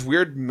 It's like this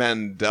weird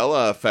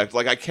Mandela effect.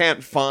 Like I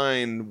can't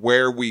find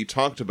where we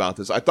talked about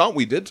this. I thought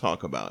we did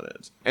talk about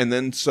it. And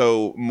then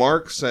so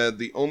Mark said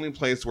the only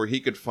place where he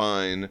could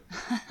find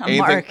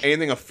Mark.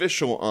 anything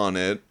official on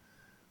it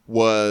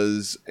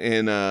was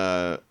in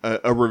a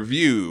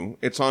review.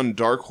 It's on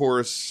Dark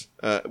Horse.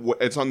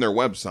 It's on their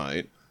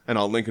website. And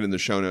I'll link it in the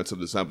show notes of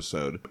this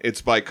episode.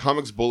 It's by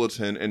Comics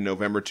Bulletin in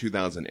November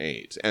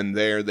 2008. And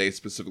there they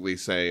specifically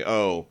say,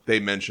 they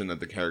mention that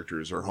the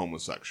characters are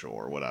homosexual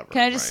or whatever.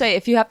 Can I just say,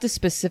 if you have to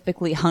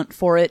specifically hunt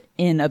for it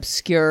in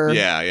obscure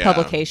Yeah.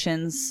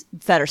 publications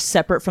that are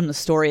separate from the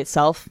story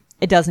itself,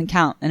 it doesn't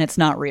count and it's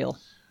not real.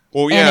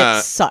 Well, yeah. And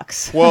it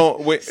sucks. Well,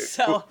 wait,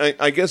 So-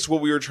 I guess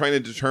what we were trying to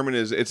determine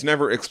is it's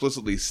never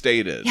explicitly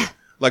stated. Yeah.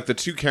 Like the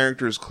two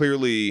characters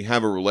clearly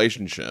have a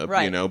relationship,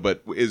 Right.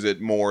 but is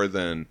it more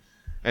than...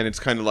 And it's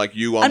kind of like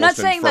you almost I'm not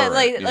saying that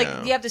infer it, like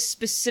you have to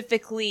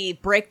specifically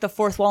break the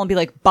fourth wall and be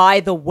like, by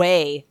the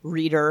way,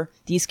 reader,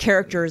 these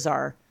characters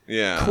are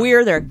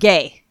queer, they're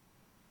gay.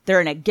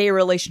 They're in a gay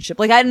relationship.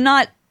 Like, I'm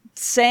not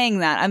saying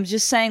that. I'm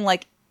just saying,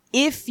 like,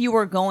 if you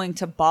are going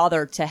to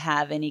bother to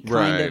have any kind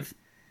Right. of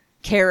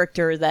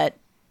character that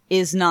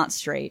is not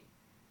straight,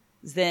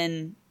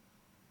 then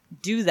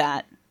do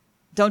that.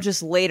 Don't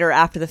just later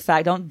after the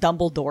fact, don't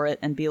Dumbledore it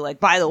and be like,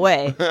 by the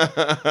way. You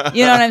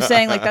know what I'm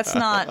saying? Like, that's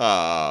not...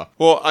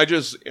 Well, I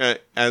just,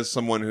 as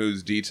someone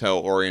who's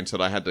detail-oriented,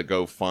 I had to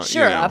go find...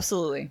 Sure,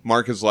 absolutely.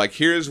 Mark is like,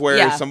 here's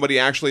where somebody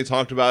actually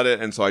talked about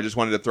it, and so I just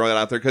wanted to throw that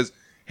out there, because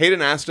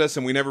Hayden asked us,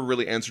 and we never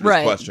really answered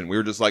his question. We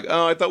were just like,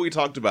 I thought we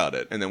talked about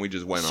it, and then we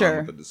just went on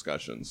with the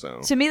discussion,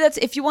 so... To me, that's,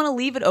 if you want to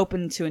leave it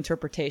open to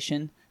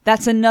interpretation,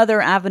 that's another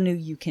avenue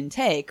you can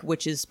take,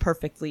 which is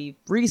perfectly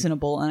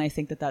reasonable, and I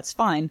think that that's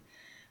fine.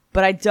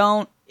 But I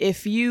don't,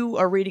 if you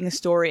are reading a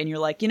story and you're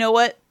like, you know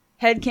what,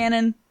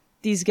 headcanon,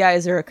 these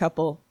guys are a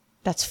couple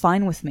that's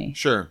fine with me.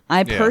 Sure.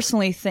 I Yeah.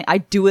 personally think I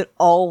do it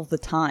all the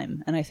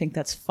time, and I think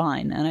that's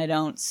fine. And I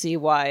don't see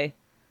why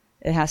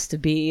it has to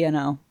be, you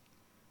don't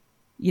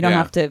Yeah.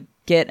 have to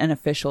get an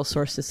official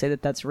source to say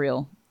that that's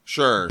real.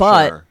 Sure.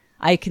 But sure.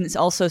 I can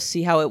also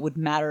see how it would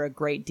matter a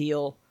great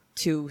deal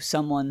to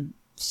someone.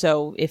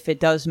 So if it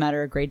does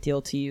matter a great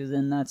deal to you,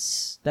 then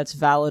that's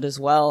valid as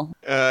well.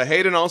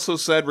 Hayden also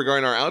said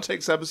regarding our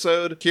outtakes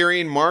episode,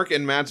 hearing Mark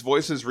and Matt's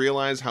voices,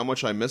 realize how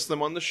much I miss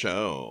them on the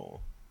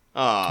show.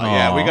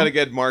 Yeah, we got to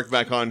get Mark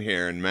back on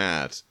here and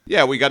Matt.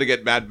 Yeah, we got to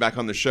get Matt back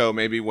on the show.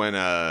 Maybe when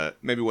the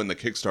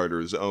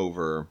Kickstarter is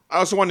over. I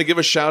also wanted to give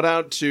a shout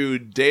out to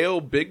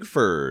Dale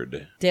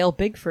Bigford. Dale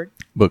Bigford.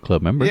 Book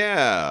club member.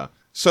 Yeah.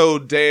 So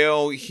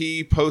Dale,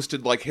 he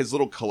posted like his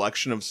little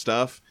collection of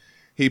stuff.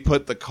 He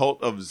put the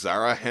Cult of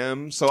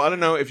Zarahem. So I don't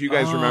know if you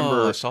guys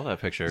remember. I saw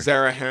that picture.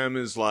 Zarahem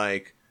is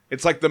like,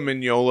 it's like the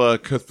Mignola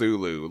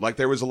Cthulhu. Like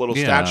there was a little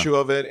statue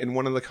of it in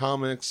one of the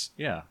comics.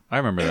 Yeah, I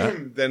remember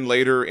that. Then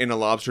later in a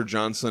Lobster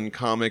Johnson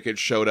comic, it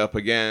showed up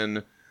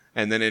again.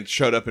 And then it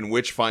showed up in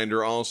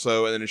Witchfinder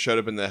also. And then it showed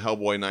up in the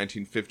Hellboy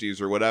 1950s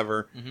or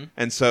whatever. Mm-hmm.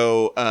 And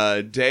so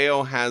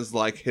Dale has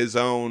like his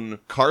own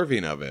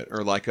carving of it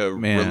or like a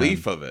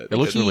relief of it. It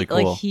looks really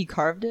cool. Like he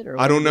carved it? Or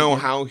I don't know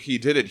how he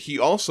did it. He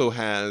also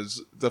has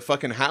the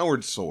fucking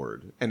Howard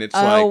sword. And it's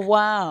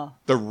wow.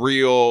 the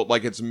real,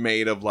 like it's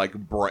made of like,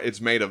 it's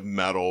made of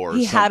metal or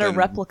something. He had a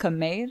replica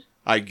made?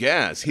 I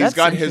guess. He's That's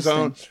got his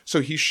own. interesting.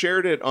 So he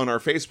shared it on our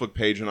Facebook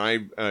page and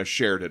I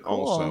shared it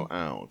also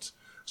out.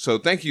 So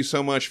thank you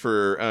so much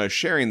for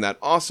sharing that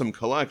awesome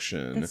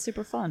collection. That's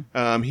super fun.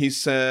 He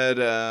said,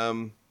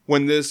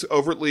 when this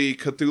overtly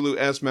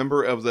Cthulhu-esque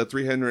member of the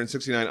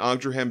 369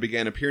 Ogdrahem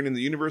began appearing in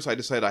the universe, I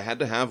decided I had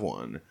to have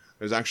one.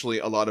 There's actually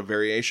a lot of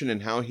variation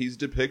in how he's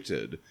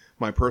depicted.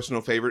 My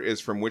personal favorite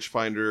is from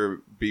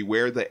Witchfinder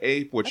Beware the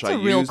Ape, which That's I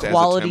a real used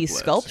quality as a template.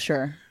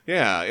 sculpture.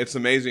 Yeah, it's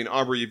amazing.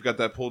 Aubrey, you've got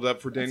that pulled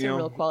up for That's Danielle? a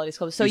real quality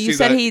sculpture. So You you see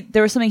said that?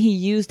 there was something he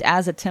used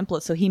as a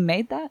template, so he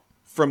made that?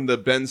 From the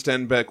Ben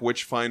Stenbeck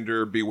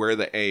Witchfinder Beware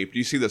the Ape. Do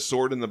you see the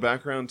sword in the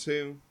background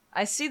too?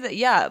 I see that.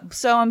 Yeah.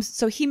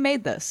 So he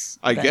made this.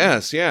 I then.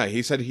 guess, yeah.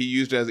 He said he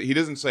used it as he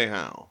doesn't say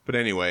how, but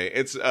anyway,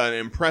 it's an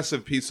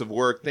impressive piece of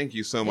work. Thank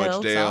you so much, that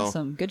looks Dale.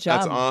 awesome. Good job.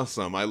 That's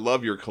awesome. I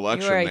love your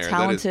collection You are a there.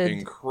 talented- That is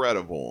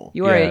incredible.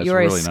 You are Yeah, it's a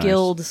really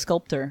skilled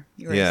sculptor.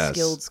 You're Yes. a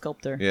skilled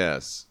sculptor.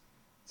 Yes.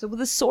 So with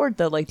the sword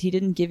though, like he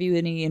didn't give you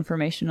any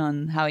information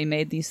on how he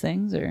made these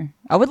things, or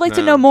I would like to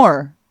No. know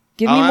more.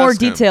 Give me I'll more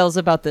ask him. details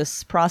about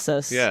this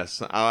process.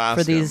 Yes, I'll ask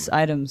for these him.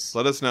 items.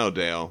 Let us know,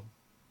 Dale.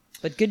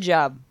 But good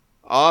job.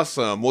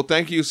 Awesome. Well,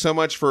 thank you so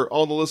much for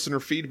all the listener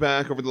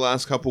feedback over the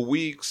last couple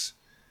weeks.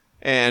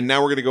 And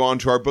now we're going to go on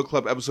to our book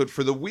club episode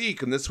for the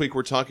week. And this week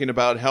we're talking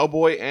about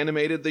Hellboy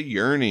Animated The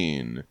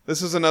Yearning.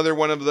 This is another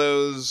one of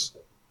those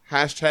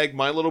hashtag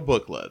My Little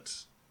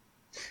Booklet.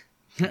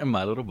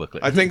 My little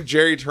booklet. I think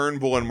Jerry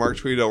Turnbull and Mark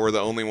Tweedo were the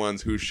only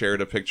ones who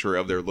shared a picture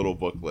of their little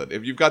booklet.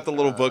 If you've got the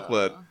little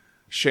booklet,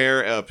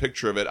 share a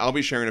picture of it. I'll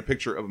be sharing a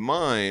picture of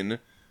mine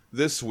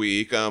this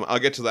week. I'll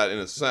get to that in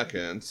a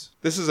second.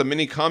 This is a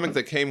mini comic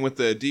that came with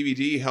the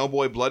DVD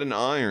Hellboy Blood and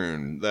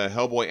Iron, the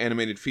Hellboy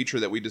animated feature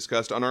that we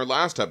discussed on our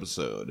last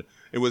episode.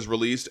 It was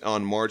released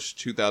on March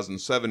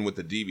 2007 with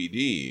the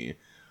DVD.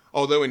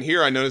 Although in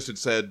here I noticed it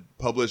said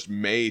published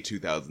May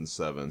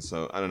 2007,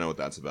 so I don't know what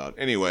that's about.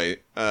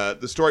 Anyway,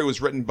 the story was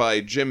written by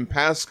Jim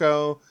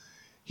Pasco.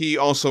 He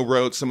also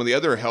wrote some of the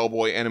other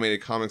Hellboy animated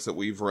comics that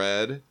we've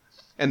read.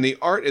 And the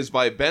art is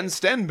by Ben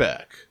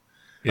Stenbeck.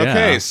 Yeah.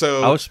 Okay,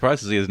 so I was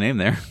surprised to see his name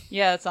there.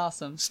 Yeah, that's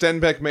awesome.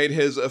 Stenbeck made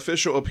his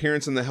official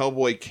appearance in the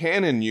Hellboy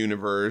canon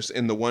universe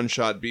in the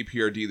one-shot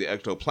BPRD The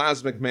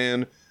Ectoplasmic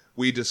Man.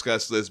 We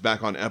discussed this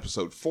back on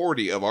episode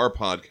 40 of our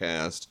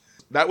podcast.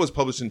 That was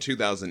published in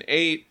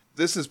 2008.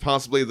 This is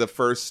possibly the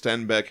first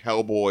Stenbeck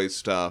Hellboy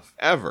stuff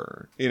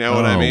ever. You know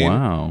what I mean?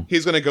 Wow.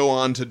 He's going to go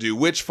on to do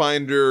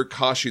Witchfinder,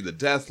 Kashi the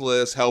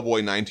Deathless,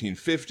 Hellboy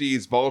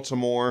 1950s,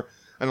 Baltimore,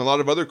 and a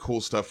lot of other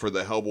cool stuff for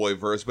the Hellboy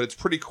verse, but it's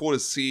pretty cool to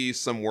see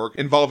some work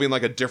involving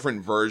like a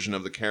different version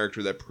of the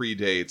character that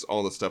predates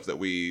all the stuff that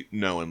we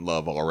know and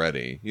love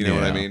already. You know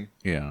what I mean?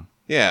 Yeah.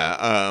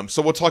 Yeah,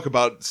 so we'll talk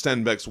about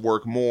Stenbeck's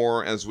work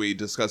more as we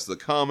discuss the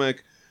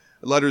comic.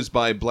 Letters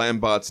by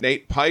Blambot's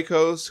Nate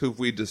Picos, who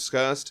we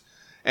discussed,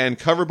 and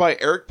cover by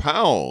Eric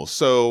Powell.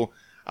 So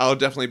I'll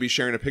definitely be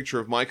sharing a picture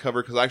of my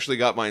cover because I actually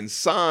got mine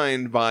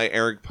signed by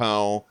Eric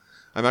Powell.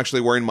 I'm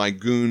actually wearing my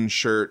Goon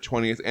shirt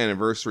 20th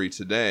anniversary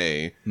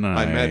today.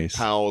 I met Nice.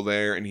 Powell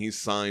there, and he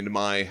signed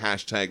my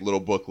hashtag little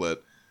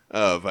booklet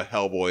of a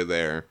Hellboy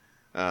there.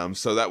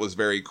 So that was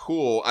very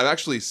cool. I've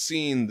actually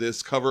seen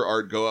this cover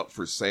art go up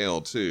for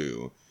sale,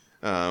 too.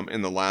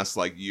 In the last,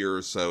 year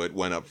or so, it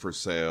went up for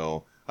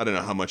sale. I don't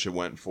know how much it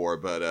went for,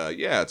 but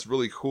yeah, it's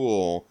really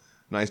cool.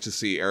 Nice to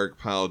see Eric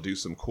Powell do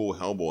some cool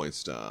Hellboy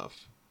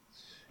stuff.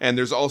 And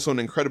there's also an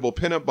incredible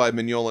pinup by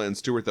Mignola and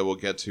Stewart that we'll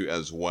get to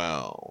as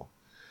well.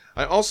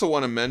 I also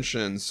want to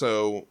mention,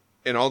 so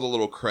in all the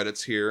little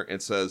credits here,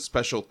 it says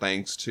special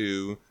thanks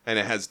to, and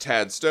it has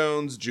Tad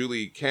Stones,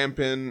 Julie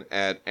Campin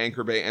at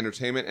Anchor Bay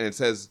Entertainment, and it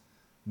says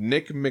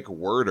Nick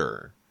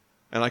McWhirter.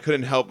 And I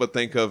couldn't help but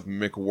think of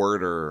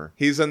McWhirter.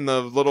 He's in the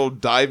little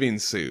diving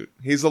suit.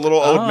 He's a little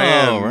old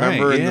man. Right,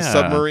 Remember in the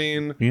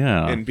submarine?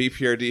 Yeah. In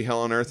BPRD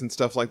Hell on Earth and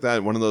stuff like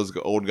that? One of those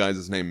old guys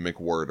is named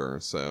McWhirter.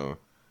 So,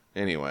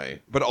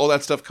 anyway. But all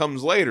that stuff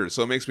comes later.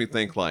 So it makes me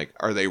think, like,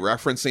 are they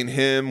referencing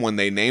him when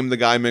they name the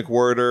guy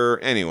McWhirter?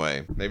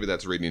 Anyway, maybe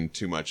that's reading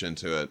too much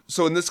into it.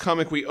 So in this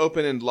comic, we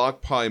open in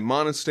Lokpai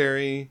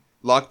Monastery.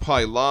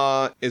 Lokpai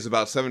La is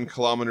about 7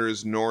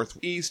 kilometers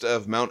northeast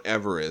of Mount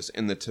Everest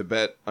in the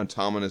Tibet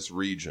Autonomous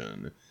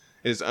Region.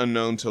 It is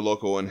unknown to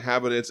local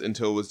inhabitants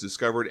until it was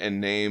discovered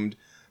and named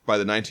by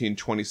the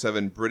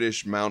 1927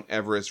 British Mount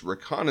Everest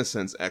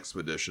Reconnaissance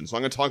Expedition. So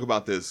I'm going to talk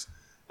about this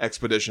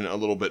expedition a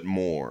little bit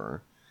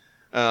more.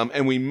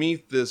 And we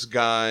meet this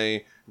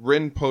guy,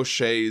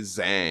 Rinpoche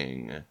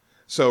Zhang.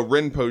 So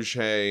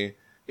Rinpoche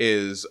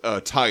is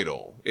a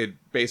title. It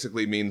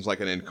basically means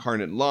like an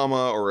incarnate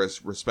lama or a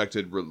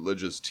respected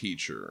religious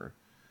teacher.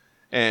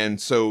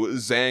 And so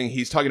Zhang,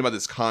 he's talking about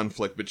this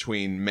conflict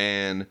between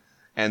man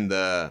and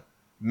the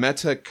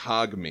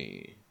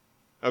Metacogmi.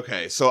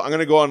 Okay, so I'm going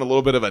to go on a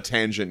little bit of a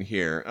tangent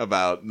here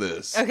about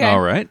this. Okay.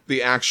 All right.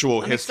 The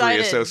actual history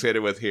excited.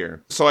 associated with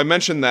here. So I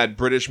mentioned that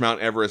British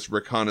Mount Everest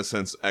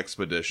Reconnaissance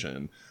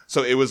Expedition.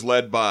 So it was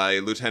led by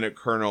Lieutenant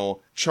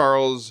Colonel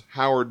Charles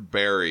Howard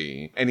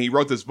Berry, and he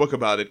wrote this book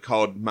about it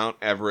called Mount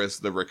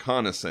Everest, the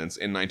Reconnaissance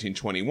in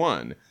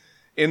 1921.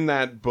 In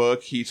that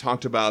book, he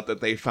talked about that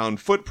they found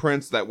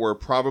footprints that were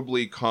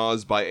probably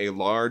caused by a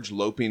large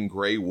loping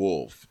gray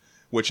wolf,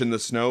 which in the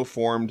snow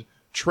formed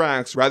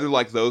tracks rather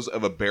like those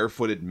of a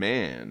barefooted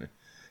man.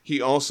 He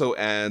also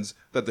adds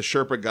that the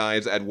Sherpa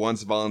guides at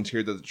once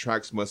volunteered that the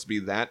tracks must be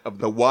that of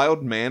the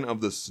wild man of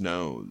the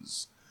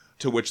snows,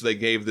 to which they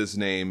gave this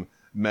name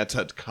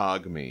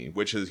Metacogmi,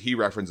 which is he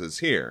references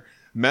here.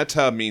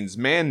 Meta means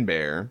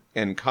man-bear,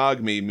 and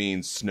Cogmi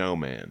means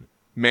snowman.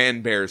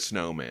 Man-bear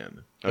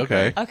snowman.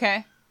 Okay.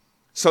 Okay.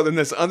 So then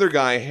this other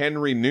guy,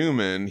 Henry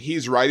Newman,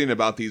 he's writing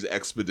about these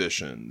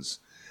expeditions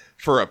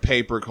for a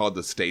paper called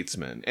The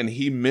Statesman, and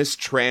he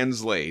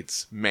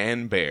mistranslates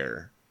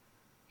man-bear.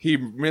 He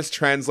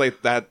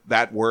mistranslates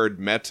that word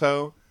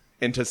meto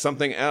into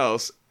something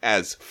else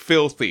as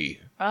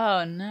filthy.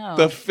 Oh, no.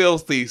 The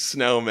filthy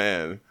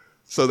snowman.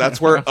 So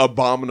that's where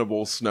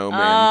abominable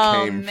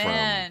snowman came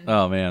man.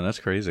 Oh, man, that's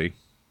crazy. from.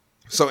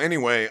 So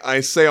anyway,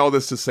 I say all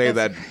this to say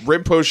that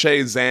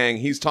Rinpoche Zhang,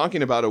 he's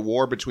talking about a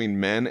war between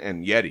men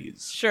and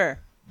Yetis. Sure.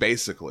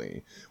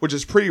 Basically, which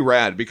is pretty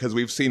rad because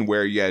we've seen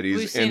were-Yetis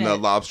We've seen in the it.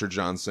 Lobster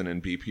Johnson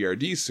and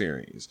BPRD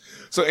series.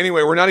 So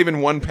anyway, we're not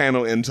even one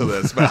panel into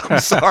this, but I'm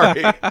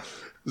sorry.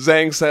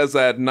 Zhang says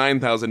that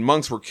 9,000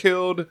 monks were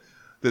killed,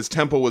 this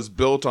temple was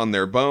built on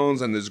their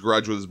bones, and this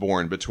grudge was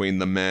born between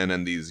the men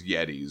and these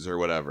Yetis or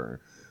whatever.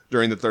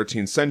 During the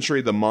 13th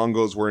century, the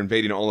Mongols were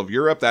invading all of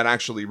Europe. That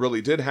actually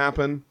really did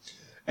happen.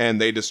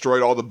 And they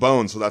destroyed all the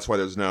bones, so that's why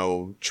there's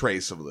no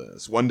trace of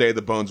this. One day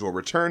the bones will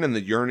return and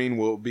the yearning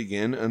will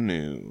begin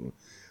anew.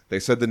 They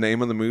said the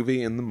name of the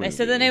movie in the movie. I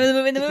said the name of the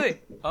movie in the movie.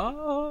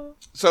 Oh.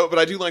 So, but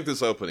I do like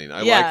this opening.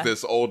 I Yeah. like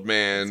this old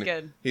man. It's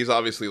good. He's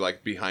obviously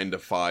like behind a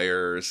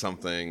fire or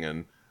something,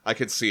 and I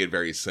could see it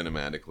very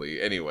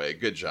cinematically. Anyway,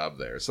 good job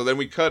there. So then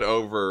we cut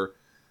over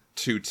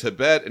to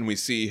Tibet and we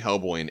see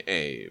Hellboy and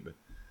Abe.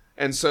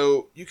 And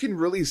so you can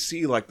really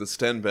see like the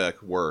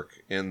Stenbeck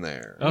work in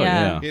there. Oh,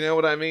 Yeah. yeah. You know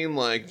what I mean?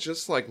 Like,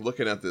 just like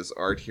looking at this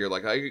art here,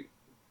 like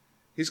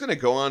he's going to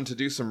go on to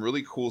do some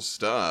really cool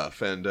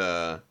stuff. And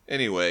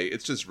anyway,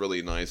 it's just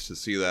really nice to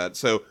see that.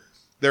 So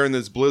they're in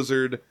this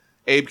blizzard.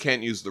 Abe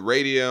can't use the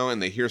radio, and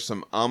they hear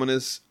some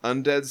ominous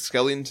undead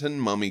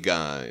skeleton mummy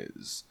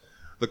guys.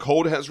 The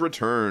cold has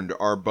returned.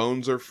 Our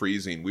bones are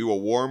freezing. We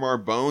will warm our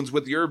bones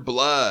with your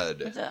blood.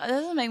 That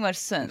doesn't make much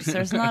sense.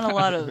 There's not a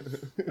lot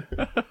of...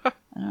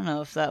 I don't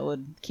know if that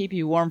would keep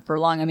you warm for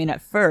long. I mean,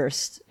 at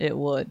first it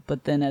would,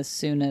 but then as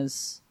soon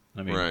as,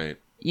 I mean, Right.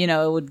 you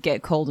know, it would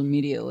get cold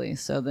immediately.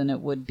 So then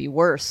it would be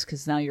worse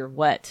because now you're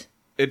wet.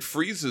 It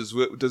freezes.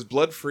 Does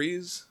blood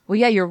freeze? Well,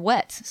 yeah, you're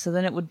wet. So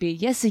then it would be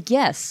yes.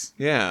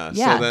 Yeah.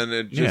 Yeah. So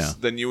then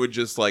then you would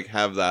just like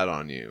have that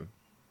on you.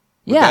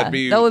 Would Yeah, that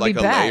be would like be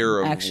a bad,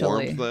 layer of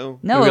actually. warmth, though?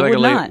 No, would it be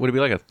like would not. Would it be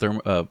like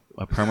a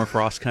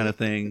permafrost kind of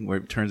thing where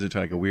it turns into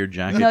like a weird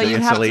jacket No, that you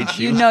have insulates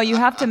to. you? You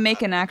have to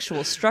make an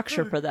actual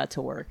structure for that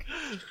to work.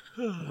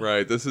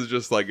 Right. This is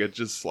just like it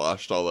just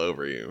sloshed all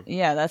over you.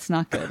 Yeah, that's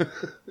not good.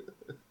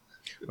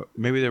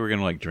 Maybe they were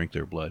gonna like drink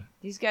their blood.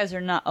 These guys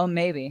are not. Oh,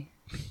 maybe.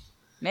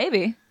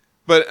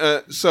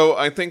 But so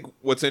I think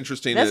what's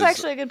interesting That's is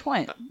actually a good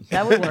point.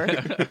 That would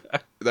work.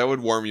 that would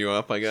warm you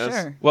up, I guess.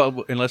 Sure.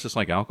 Well, unless it's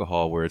like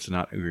alcohol, where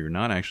you're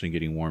not actually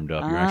getting warmed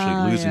up. You're Ah,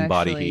 actually losing you're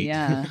body actually- heat.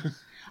 Yeah.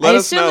 Let I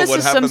us assume know this what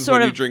is some happens sort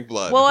when you of- drink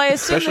blood. Well, I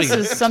assume Especially,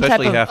 this is some type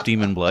especially of. half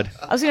demon blood.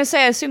 I was gonna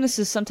say, I assume this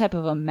is some type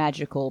of a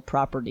magical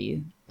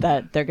property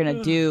that they're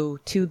gonna do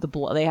to the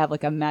blood. They have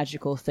like a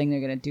magical thing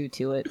they're gonna do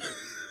to it,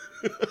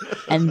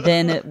 and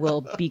then it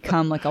will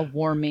become like a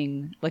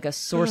warming, like a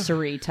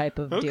sorcery type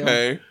of deal.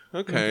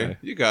 Okay.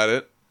 You got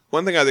it.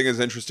 One thing I think is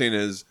interesting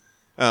is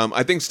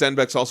I think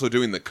Stenbeck's also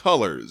doing the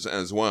colors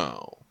as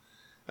well.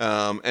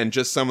 And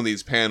just some of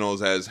these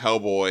panels as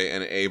Hellboy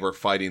and Abe are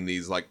fighting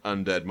these like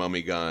undead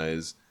mummy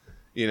guys.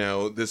 You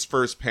know, this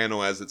first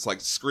panel as it's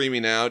like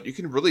screaming out, you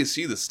can really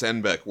see the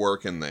Stenbeck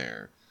work in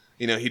there.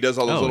 You know, he does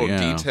all those little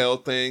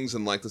detailed things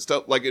and like the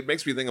stuff, like it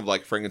makes me think of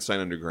like Frankenstein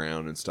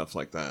Underground and stuff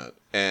like that.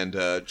 And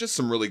just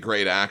some really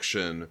great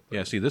action.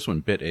 Yeah, see, this one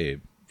bit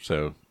Abe,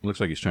 so it looks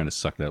like he's trying to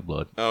suck that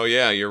blood. Oh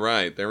yeah, you're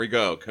right. There we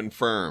go.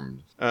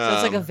 Confirmed. So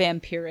it's like a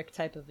vampiric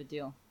type of a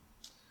deal.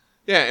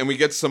 Yeah, and we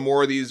get some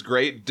more of these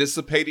great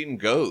dissipating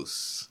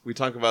ghosts. We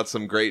talk about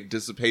some great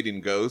dissipating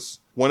ghosts.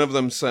 One of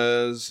them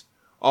says,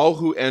 "All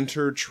who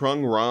enter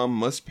Trung Ram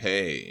must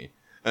pay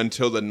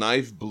until the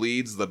knife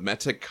bleeds the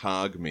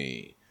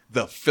Metacogme,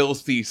 the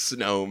filthy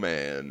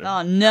snowman."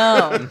 Oh,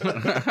 no.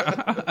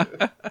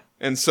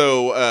 And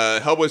so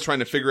Hellboy's trying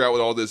to figure out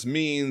what all this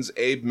means.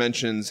 Abe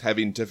mentions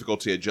having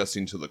difficulty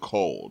adjusting to the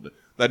cold.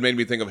 That made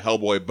me think of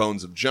Hellboy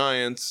Bones of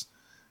Giants.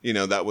 You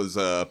know, that was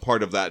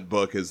part of that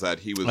book, is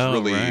that he was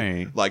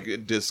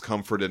like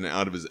discomforted and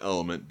out of his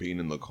element being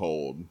in the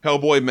cold.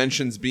 Hellboy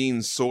mentions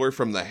being sore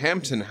from the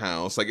Hampton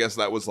House. I guess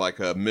that was like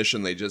a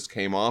mission they just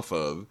came off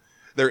of.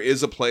 There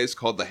is a place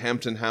called the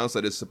Hampton House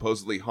that is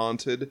supposedly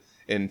haunted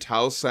in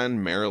Towson,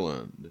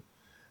 Maryland.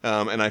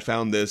 And I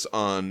found this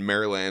on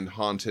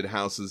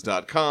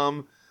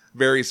MarylandHauntedHouses.com.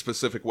 Very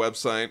specific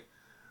website.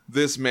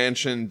 This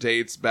mansion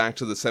dates back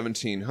to the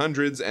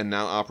 1700s and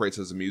now operates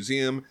as a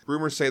museum.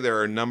 Rumors say there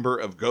are a number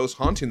of ghosts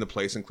haunting the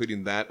place,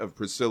 including that of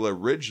Priscilla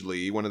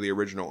Ridgely, one of the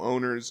original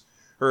owners.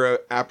 Her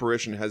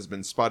apparition has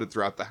been spotted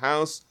throughout the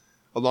house,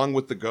 along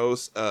with the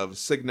ghosts of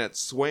Signet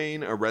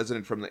Swain, a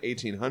resident from the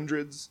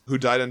 1800s, who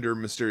died under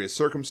mysterious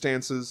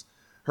circumstances.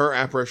 Her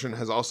apparition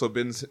has also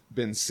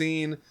been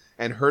seen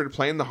and heard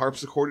playing the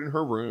harpsichord in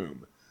her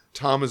room.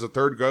 Tom is a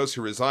third ghost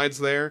who resides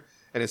there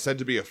and is said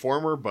to be a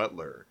former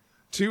butler.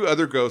 2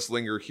 other ghosts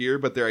linger here,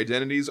 but their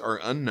identities are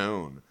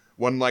unknown.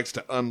 One likes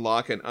to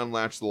unlock and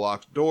unlatch the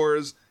locked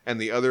doors,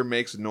 and the other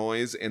makes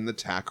noise in the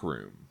tack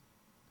room.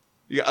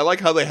 Yeah, I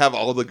like how they have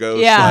all the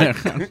ghosts. Yeah.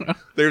 Like,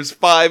 there's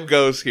 5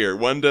 ghosts here.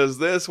 One does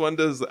this, one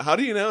does that. How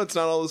do you know it's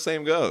not all the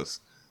same ghosts?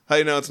 How do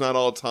you know it's not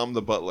all Tom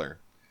the butler?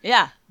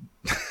 Yeah.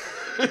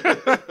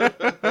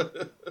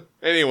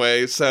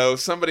 Anyway, so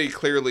somebody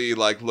clearly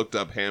like looked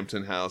up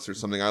Hampton House or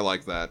something. I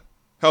like that.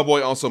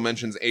 Hellboy also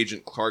mentions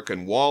Agent Clark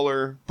and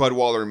Waller. Bud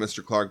Waller and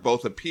Mr. Clark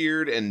both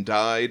appeared and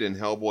died in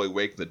Hellboy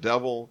Wake the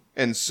Devil.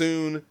 And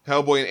soon,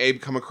 Hellboy and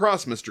Abe come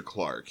across Mr.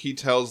 Clark. He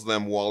tells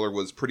them Waller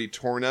was pretty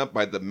torn up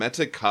by the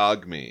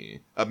Metacogme.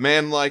 A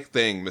man-like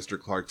thing, Mr.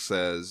 Clark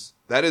says.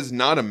 That is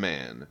not a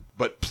man,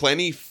 but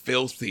plenty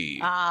filthy.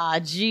 Ah,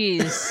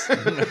 jeez.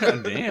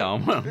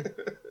 Damn.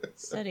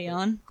 Steady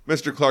on.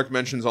 Mr. Clark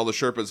mentions all the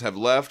Sherpas have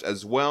left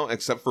as well,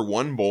 except for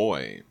one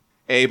boy.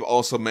 Abe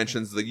also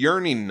mentions the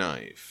yearning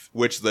knife,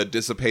 which the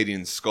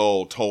dissipating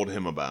skull told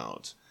him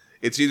about.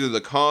 It's either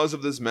the cause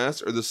of this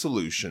mess or the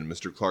solution,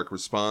 Mr. Clark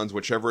responds.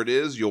 Whichever it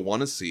is, you'll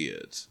want to see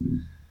it.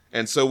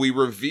 And so we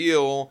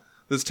reveal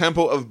this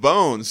Temple of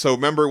Bones. So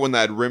remember when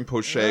that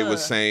Rinpoche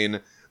was saying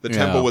the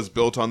temple was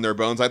built on their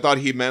bones? I thought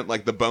he meant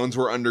like the bones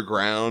were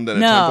underground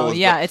and a temple was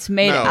it's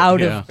made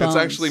out of bones.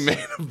 It's actually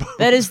made of bones.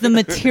 That is the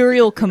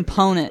material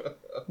component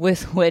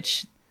with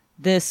which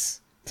this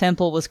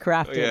temple was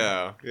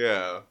crafted.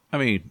 Yeah. I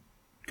mean,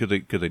 could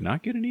they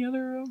not get any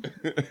other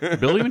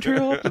building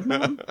material up the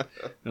mountain?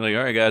 They're like,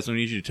 all right, guys, I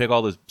need you to take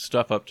all this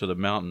stuff up to the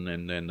mountain,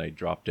 and then they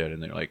dropped it,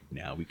 and they're like,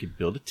 now we can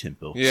build a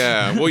temple.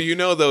 Yeah, well, you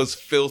know those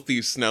filthy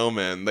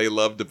snowmen, they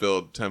love to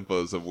build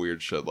temples of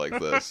weird shit like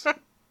this.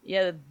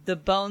 Yeah, the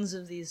bones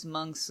of these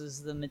monks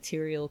is the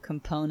material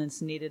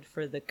components needed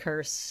for the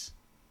curse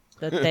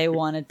that they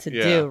wanted to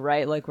do,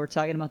 right? Like we're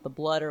talking about the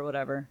blood or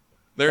whatever.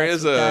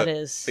 That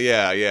is.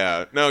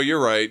 Yeah. No,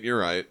 you're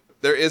right.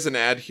 There is an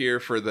ad here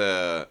for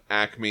the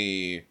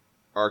Acme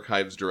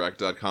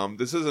archivesdirect.com.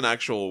 This is an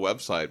actual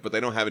website, but they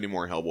don't have any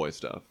more Hellboy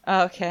stuff.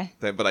 Oh, okay.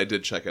 But I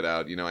did check it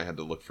out. You know, I had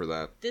to look for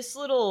that. This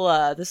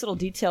little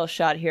detail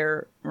shot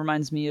here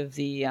reminds me of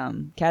the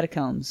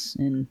catacombs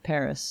in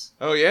Paris.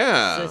 Oh,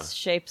 yeah. It's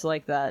shaped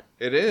like that.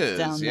 It is,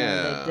 down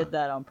there. They did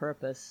that on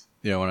purpose.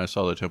 Yeah, when I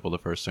saw the temple, the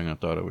first thing I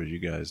thought it was you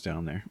guys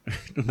down there.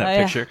 That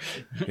picture.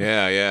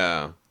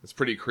 Yeah. It's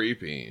pretty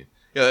creepy.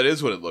 Yeah, that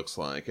is what it looks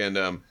like. And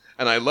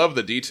I love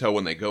the detail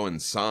when they go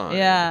inside.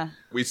 Yeah.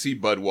 We see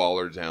Bud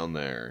Waller down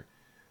there.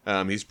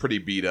 He's pretty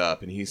beat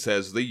up, and he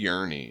says, the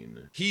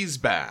yearning. He's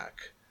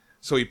back.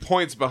 So he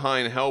points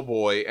behind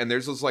Hellboy, and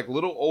there's this like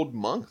little old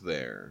monk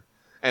there,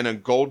 and a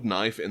gold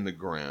knife in the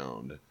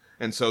ground.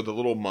 And so the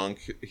little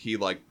monk, he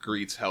like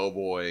greets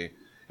Hellboy,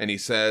 and he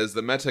says,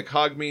 the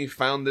Metacogme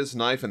found this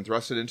knife and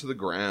thrust it into the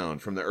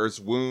ground. From the earth's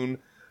wound,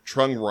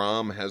 Trung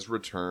Ram has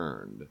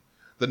returned.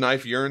 The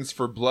knife yearns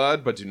for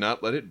blood, but do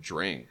not let it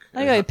drink. I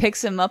think he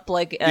picks him up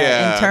like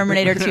in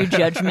Terminator 2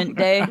 Judgment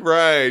Day.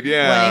 Right,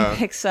 yeah. When he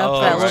picks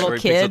up that little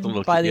kid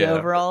by the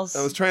overalls.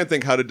 I was trying to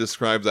think how to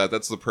describe that.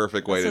 That's the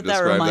perfect way to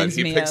describe that.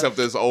 He picks up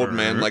this old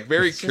man, like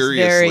very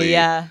curiously.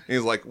 And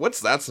he's like,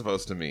 what's that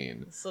supposed to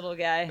mean? This little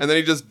guy. And then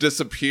he just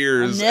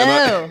disappears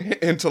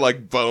into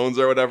like bones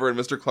or whatever. And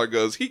Mr. Clark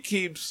goes, he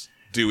keeps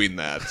doing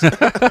that.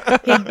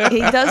 He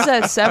does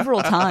that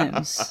several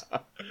times.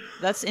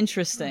 That's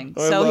interesting.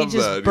 I So he love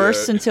just that,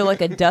 bursts yeah. into like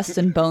a Dust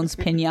and Bones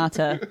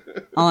pinata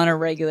on a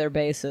regular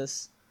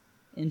basis.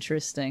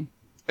 Interesting.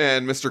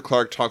 And Mr.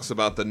 Clark talks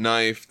about the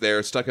knife.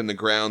 They're stuck in the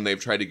ground. They've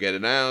tried to get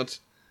it out.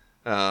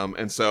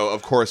 And so,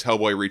 of course,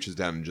 Hellboy reaches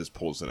down and just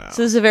pulls it out.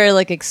 So this is a very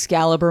like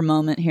Excalibur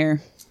moment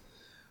here.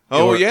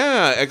 Oh,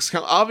 yeah.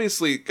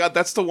 Obviously, God,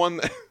 that's the one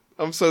that...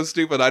 I'm so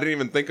stupid. I didn't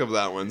even think of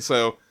that one.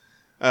 So...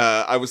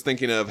 I was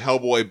thinking of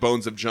Hellboy,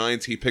 Bones of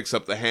Giants. He picks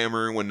up the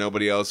hammer when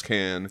nobody else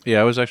can.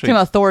 Yeah, I was actually. Talking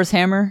about Thor's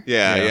hammer.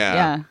 Yeah.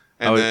 Yeah.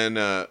 And then,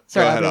 Sorry,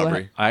 go ahead, Aubrey,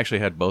 Aubrey. I actually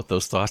had both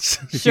those thoughts.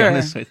 To be Sure.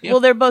 honest with you. Well,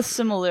 they're both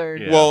similar.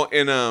 Yeah. Well,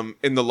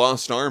 in the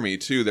Lost Army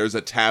too, there's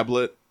a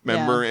tablet.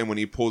 Remember, Yeah. and when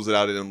he pulls it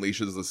out, it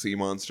unleashes the sea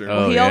monster.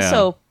 Oh, He yeah.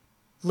 also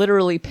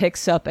literally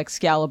picks up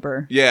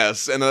Excalibur.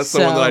 Yes, and that's the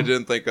one that So- I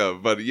didn't think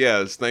of. But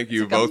yes, thank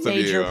you, It's like a both of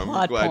major you. I'm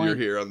plot glad you're point.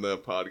 here on the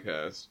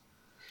podcast.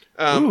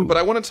 Ooh. But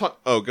I want to talk.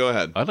 Oh, go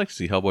ahead. I'd like to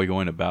see Hellboy go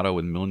into battle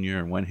with Mjolnir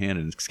in one hand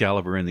and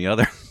Excalibur in the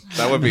other.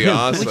 That would be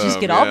awesome. We just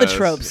get all the yes.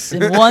 tropes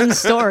in one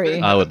story.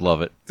 I would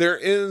love it. There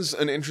is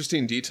an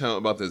interesting detail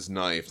about this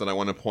knife that I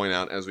want to point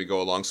out as we go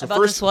along. So About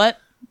first, this what?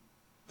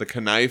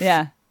 the knife.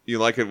 Yeah. You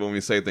like it when we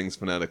say things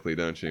phonetically,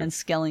 don't you? And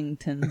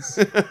Skellingtons.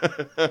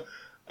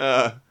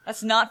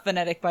 That's not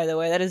phonetic, by the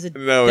way. That is a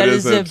No, that it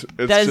is isn't.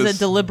 a It's that is just- a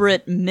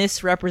deliberate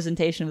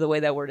misrepresentation of the way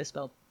that word is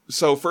spelled.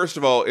 So first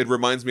of all, it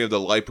reminds me of the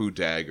Laipu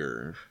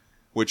dagger,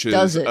 which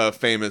Does is it? a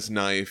famous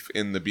knife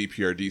in the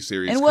BPRD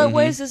series. In what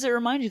ways does it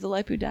remind you of the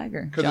Laipu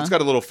dagger? Because John? it's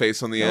got a little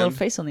face on the a end. little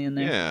face on the end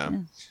there. Yeah.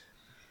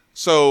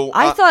 So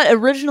I thought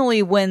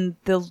originally when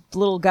the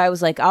little guy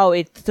was like, "Oh,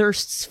 it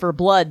thirsts for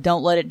blood.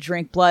 Don't let it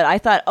drink blood." I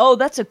thought, "Oh,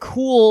 that's a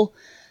cool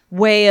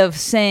way of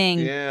saying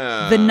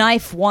Yeah. the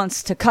knife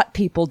wants to cut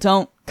people.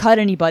 Don't cut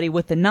anybody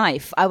with the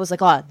knife." I was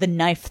like, "Oh, the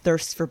knife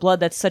thirsts for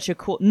blood. That's such a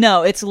cool."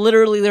 No, it's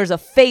literally there's a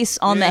face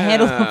on the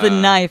handle of the Yeah.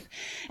 knife,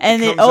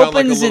 and it comes out like a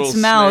opens its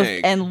little mouth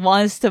snake. and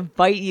wants to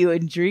bite you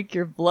and drink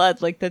your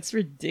blood. Like that's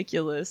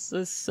ridiculous.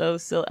 That's so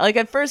silly. Like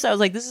at first I was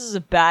like, "This is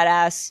a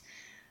badass."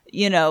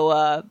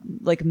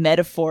 Like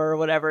metaphor or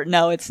whatever.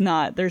 No, it's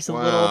not. There's a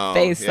little Wow,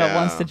 face that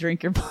wants yeah. to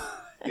drink your blood.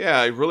 yeah,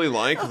 I really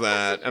like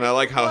that, and I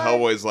like how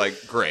Hellboy's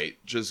like,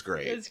 great, just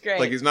great. It's great.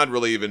 Like he's not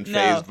really even No.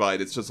 phased by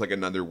it. It's just like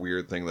another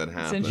weird thing that It's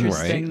happens.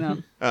 interesting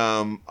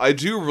though. I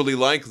do really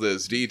like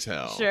this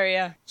detail. Sure,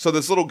 yeah. So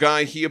this little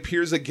guy, he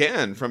appears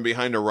again from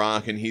behind a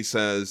rock, and he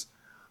says,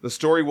 "The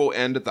story will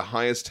end at the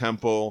highest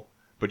temple,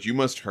 but you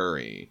must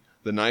hurry.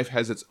 The knife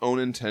has its own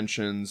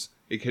intentions.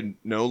 It can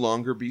no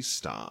longer be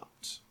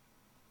stopped."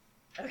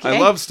 Okay. I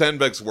love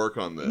Stenbeck's work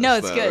on this. No,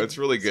 it's though. good. It's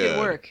really It's good good.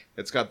 work.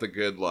 It's got the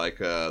good, like,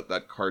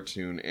 that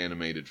cartoon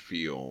animated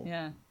feel.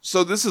 Yeah.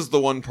 So this is the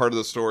one part of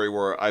the story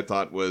where I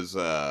thought was,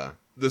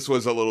 this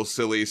was a little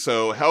silly.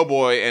 So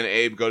Hellboy and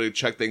Abe go to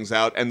check things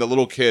out, and the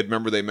little kid,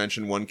 remember they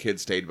mentioned one kid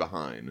stayed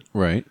behind.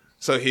 Right.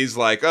 So he's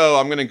like, "Oh,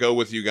 I'm going to go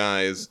with you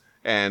guys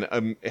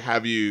and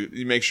have you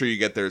make sure you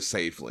get there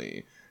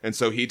safely." And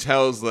so he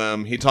tells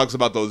them, he talks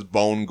about those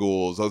bone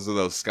ghouls. Those are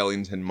those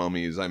skeleton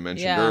mummies I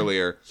mentioned Yeah.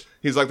 earlier.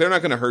 He's like, "They're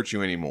not going to hurt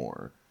you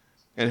anymore."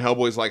 And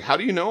Hellboy's like, "How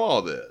do you know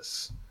all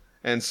this?"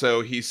 And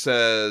so he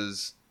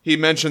says, he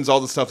mentions all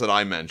the stuff that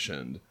I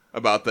mentioned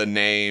about the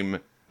name.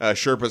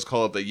 Sherpas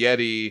call it the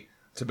Yeti.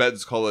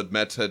 Tibetans call it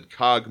Metad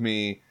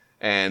Kagmi.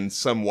 And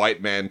some white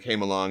man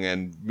came along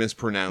and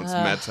mispronounced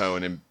Meto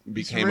and it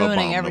became ruining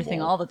abominable.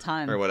 everything all the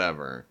time. Or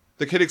whatever.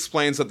 The kid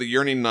explains that the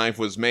yearning knife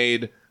was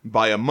made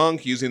by a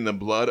monk using the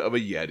blood of a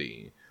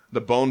Yeti.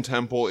 The bone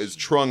temple is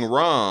Trung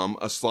Ram,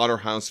 a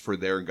slaughterhouse for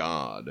their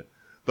god.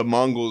 The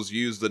Mongols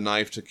used the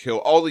knife to kill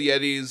all the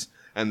Yetis,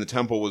 and the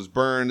temple was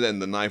burned,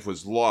 and the knife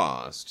was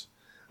lost.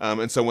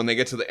 And so when they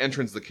get to the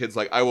entrance, the kid's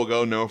like, "I will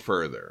go no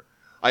further.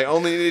 I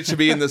only needed to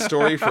be in this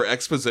story for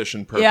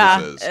exposition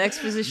purposes. Yeah,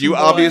 exposition. You boy.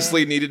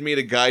 obviously needed me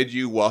to guide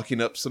you walking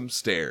up some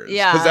stairs.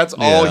 Yeah. Because that's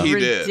all Yeah. he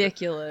did.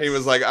 Ridiculous. He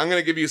was like, "I'm going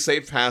to give you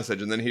safe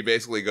passage." And then he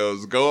basically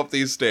goes, "Go up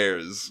these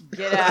stairs."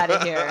 "Get out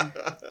of here!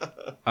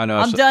 I know.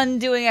 I'm so- done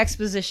doing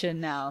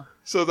exposition now."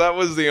 So that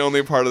was the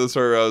only part of the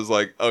story where I was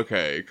like,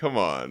 okay, come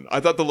on. I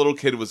thought the little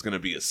kid was going to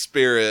be a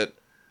spirit.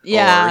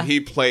 Yeah. Or he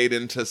played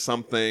into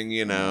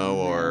something,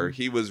 or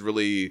he was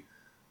really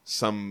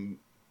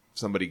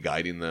somebody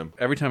guiding them.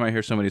 Every time I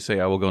hear somebody say,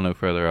 "I will go no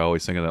further," I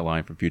always think of that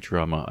line from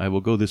Futurama. "I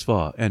will go this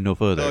far and no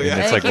further." Oh, yeah.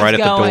 And it's And like it right at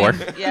keeps the going.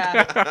 door.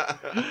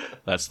 Yeah.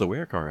 That's the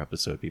Werecar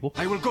episode, people.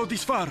 I will go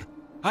this far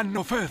and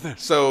no further.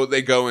 So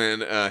they go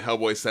in.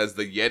 Hellboy says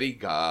the Yeti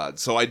God.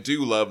 So I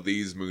do love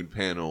these mood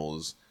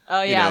panels.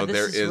 Oh, yeah, You know, this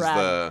there is is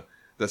rad.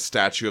 the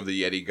statue of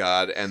the Yeti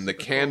God, and the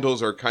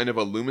candles are kind of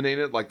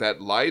illuminated, like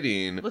that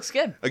lighting. Looks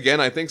good.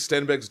 Again, I think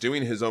Stenbeck's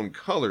doing his own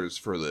colors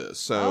for this.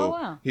 So Oh,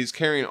 wow. he's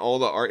carrying all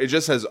the art. It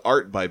just has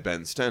art by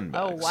Ben Stenbeck.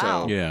 Oh,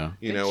 wow. So, Yeah.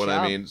 you Good know what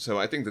job. I mean? So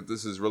I think that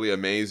this is really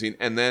amazing.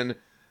 And then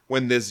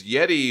when this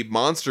Yeti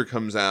monster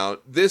comes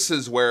out, this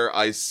is where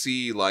I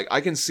see, like,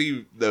 I can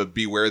see the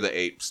Beware the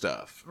Ape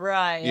stuff.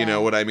 Right. You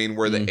know what I mean?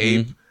 Where the Mhm.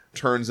 ape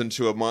turns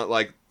into a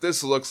like,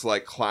 this looks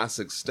like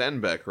classic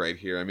Stenbeck right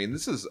here. I mean,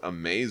 this is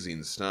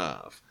amazing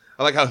stuff.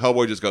 I like how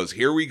Hellboy just goes,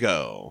 "Here we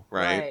go!"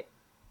 Right.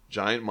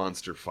 Giant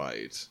monster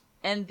fight.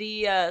 And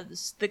the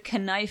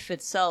knife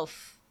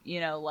itself,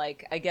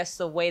 like, I guess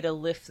the way to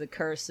lift the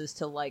curse is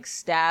to, like,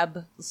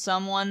 stab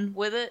someone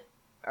with it.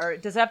 Or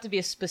does it have to be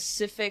a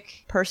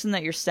specific person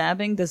that you're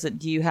stabbing?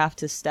 Do you have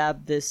to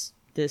stab this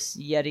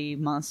Yeti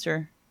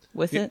monster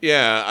with it?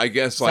 Yeah, I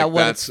guess Is like that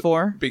what that's it's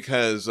for?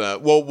 because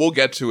we'll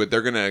get to it.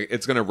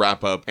 It's gonna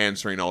wrap up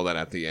answering all that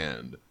at the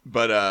end.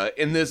 But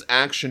in this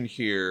action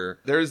here,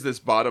 there's this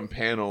bottom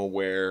panel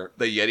where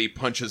the Yeti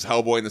punches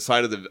Hellboy in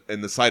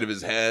the side of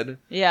his head.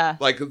 Yeah.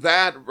 Like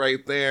that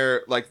right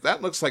there, like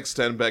that looks like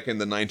Stenbeck in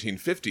the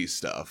 1950s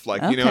stuff.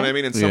 Like you know Okay. what I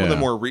mean? And some of the Yeah.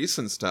 more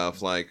recent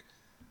stuff, like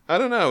I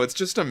don't know, it's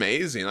just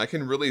amazing. I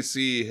can really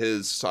see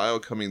his style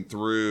coming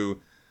through.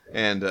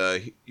 And,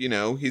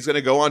 he's going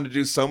to go on to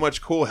do so much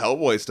cool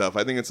Hellboy stuff.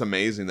 I think it's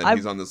amazing that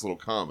he's on this little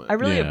comic. I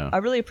Yeah.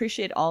 really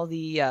appreciate all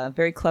the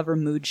very clever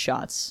mood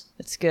shots.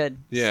 It's good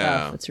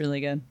Yeah. stuff. It's really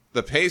good.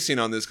 The pacing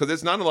on this, because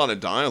there's not a lot of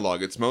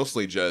dialogue. It's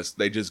mostly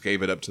they just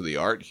gave it up to the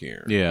art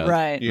here. Yeah.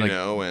 Right. You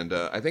know, and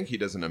I think he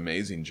does an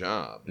amazing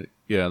job.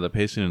 Yeah, the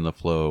pacing and the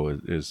flow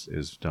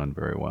is done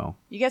very well.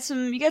 You get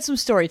some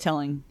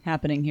storytelling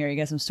happening here. You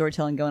got some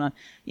storytelling going on.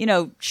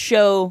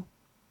 Show,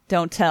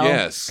 don't tell.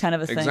 Yes. Kind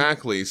of a thing.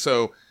 Exactly.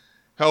 So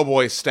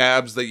Hellboy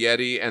stabs the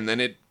Yeti, and then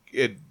it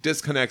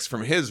disconnects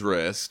from his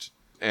wrist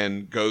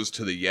and goes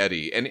to the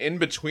Yeti. And in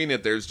between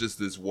it, there's just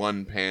this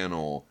one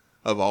panel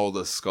of all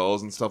the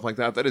skulls and stuff like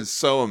that. That is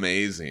so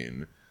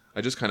amazing.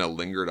 I just kind of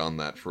lingered on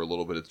that for a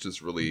little bit. It's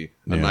just really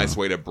a nice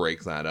way to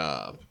break that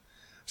up.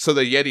 So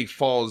the Yeti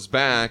falls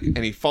back, and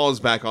he falls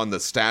back on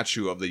the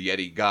statue of the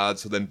Yeti god,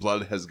 so then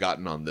blood has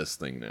gotten on this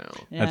thing now.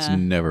 Yeah. That's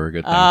never a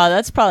good thing.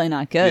 That's probably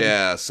not good.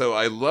 Yeah, so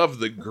I love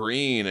the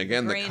green.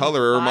 Again, the Green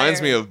color reminds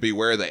fire. me of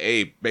Beware the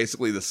Ape.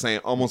 Basically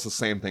almost the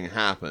same thing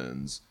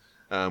happens.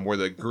 Where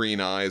the green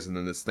eyes and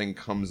then this thing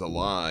comes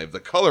alive. The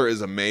color is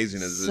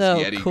amazing as So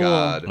this Yeti cool.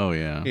 god. Oh,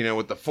 yeah.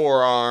 With the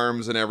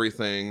forearms and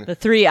everything. The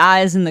 3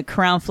 eyes and the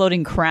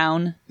floating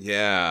crown.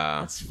 Yeah.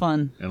 That's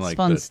fun. And It's like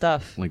fun the-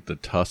 stuff. Like the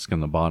tusk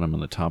on the bottom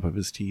and the top of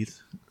his teeth.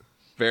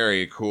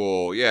 Very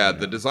cool. Yeah,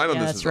 the design on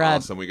Yeah, this that's is rad.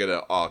 awesome. We get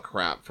a aw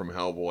crap from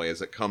Hellboy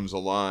as it comes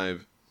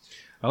alive.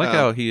 I like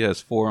how he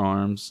has 4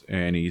 arms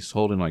and he's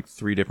holding like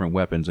 3 different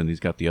weapons and he's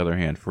got the other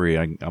hand free.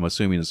 I'm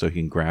assuming so he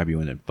can grab you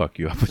and then fuck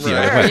you up with the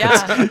other Right.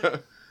 weapons. Yeah.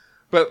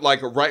 But like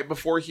right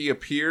before he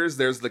appears,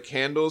 there's the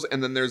candles,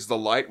 and then there's the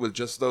light with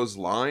just those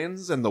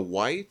lines and the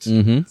white.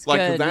 Mm-hmm.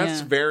 Like good,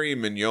 that's yeah. very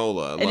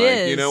Mignola. It Like, you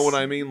is. know what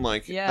I mean?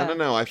 Like Yeah. I don't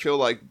know. I feel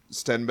like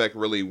Stenbeck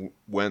really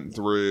went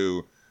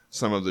through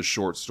some of the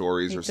short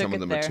stories He or some took of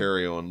the it there.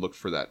 material and looked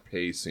for that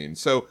pacing.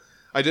 So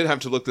I did have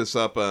to look this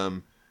up.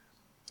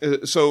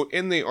 So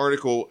in the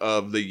article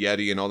of the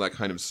Yeti and all that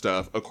kind of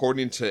stuff,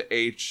 according to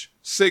H.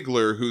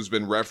 Sigler, who's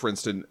been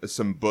referenced in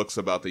some books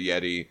about the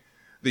Yeti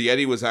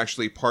was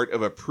actually part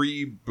of a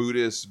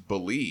pre-Buddhist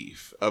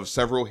belief of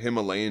several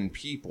Himalayan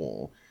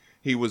people.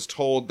 He was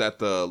told that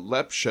the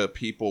Lepcha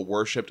people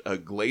worshipped a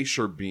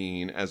glacier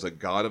being as a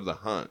god of the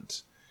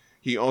hunt.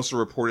 He also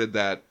reported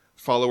that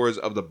followers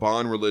of the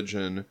Bon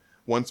religion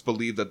once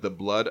believed that the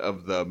blood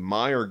of the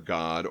Mire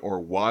god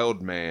or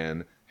wild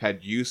man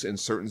had use in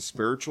certain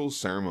spiritual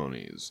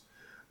ceremonies.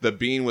 The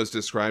being was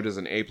described as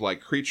an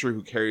ape-like creature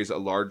who carries a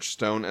large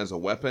stone as a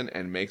weapon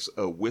and makes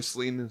a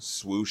whistling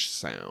swoosh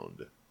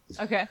sound.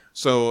 Okay.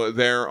 So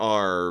there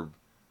are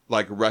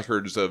like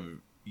records of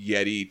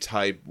Yeti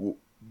type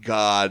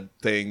god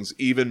things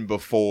even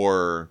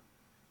before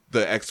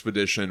the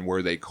expedition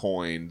where they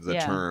coined the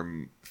Yeah.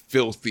 term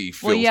filthy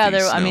Well, yeah,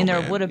 there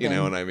snowman. would have You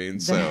know been. what I mean?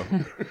 So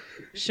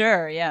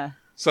Sure, yeah.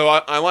 so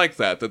I like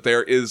that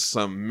there is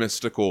some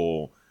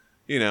mystical,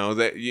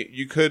 that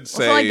you could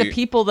say Well, it's not like the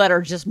people that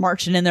are just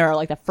marching in there are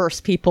like the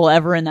first people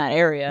ever in that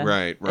area.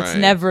 Right. It's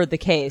never the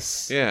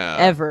case. Yeah.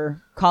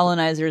 Ever.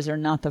 Colonizers are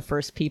not the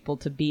first people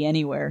to be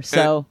anywhere.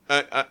 So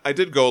And I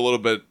did go a little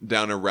bit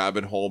down a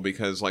rabbit hole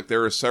because like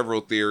there are several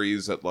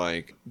theories that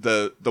like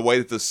the way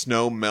that the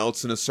snow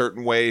melts in a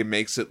certain way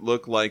makes it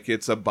look like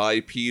it's a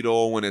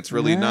bipedal when it's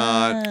really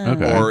not,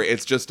 Okay. or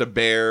it's just a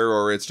bear,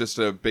 or it's just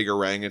a big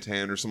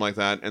orangutan or something like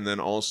that. And then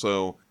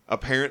also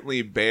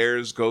apparently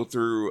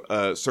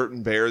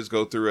certain bears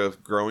go through a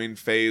growing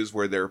phase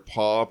where their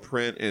paw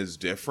print is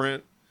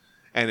different.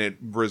 And it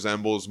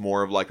resembles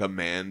more of like a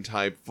man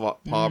type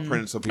paw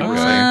print. So people are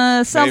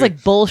saying sounds maybe-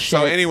 like bullshit.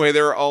 So anyway,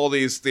 there are all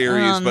these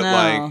theories, Oh, but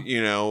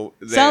no. like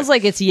that Sounds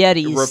like it's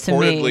Yetis to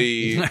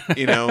me.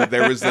 reportedly,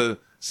 there was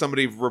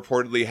somebody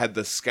reportedly had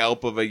the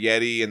scalp of a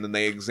Yeti, and then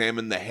they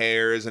examined the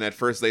hairs, and at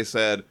first they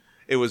said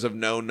it was of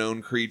no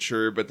known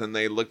creature, but then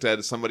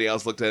somebody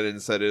else looked at it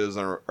and said it was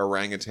an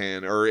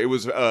orangutan, or it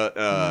was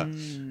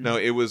no,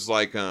 it was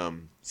like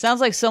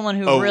Sounds like someone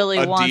who a really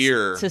deer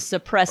wants to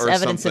suppress or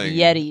evidence something. of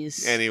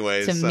Yetis.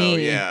 Anyway, to so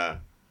me. yeah.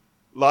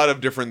 A lot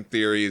of different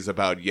theories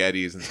about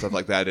Yetis and stuff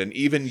like that, and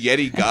even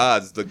Yeti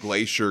gods, the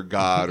glacier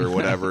god or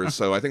whatever,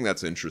 so I think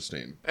that's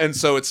interesting. And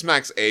so it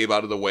smacks Abe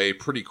out of the way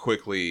pretty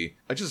quickly.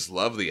 I just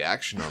love the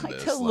action on Like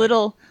this. the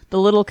little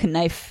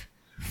knife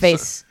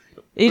face.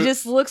 He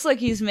just looks like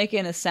he's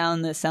making a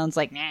sound that sounds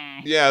like nah.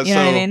 Yeah, you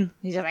know what I mean?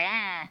 He's just like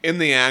In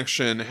the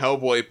action,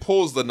 Hellboy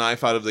pulls the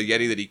knife out of the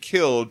Yeti that he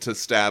killed to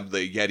stab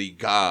the Yeti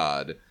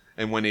god.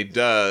 And when he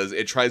does,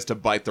 it tries to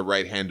bite the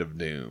right hand of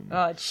Doom.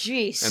 Oh,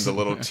 jeez. And the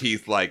little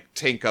teeth, like,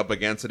 tank up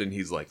against it, and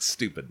he's like,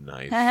 stupid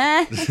knife.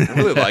 I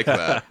really like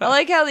that. I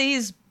like how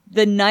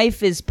the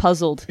knife is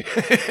puzzled.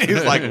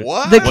 He's like,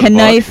 what? The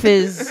knife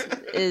is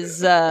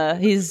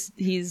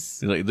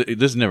he's Like,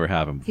 this never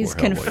happened before. he's Hellboy.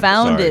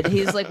 confounded. Sorry.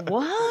 He's like,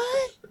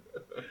 what?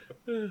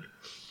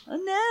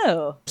 Oh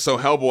no. So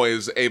Hellboy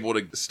is able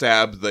to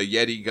stab the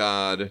Yeti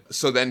god.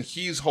 So then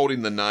he's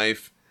holding the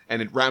knife,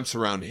 and it wraps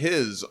around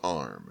his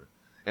arm.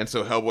 And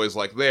so Hellboy's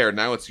like, there,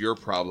 now it's your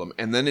problem.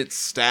 And then it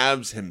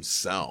stabs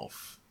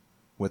himself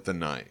with the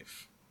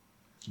knife.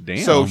 Damn.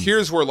 So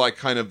here's where, like,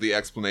 kind of the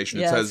explanation.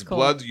 It Yeah, says, that's cool.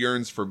 blood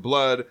yearns for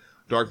blood,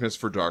 darkness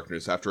for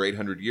darkness. After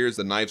 800 years,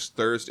 the knife's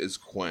thirst is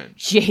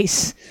quenched.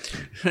 Jeez.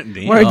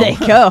 Damn. Where'd they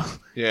go?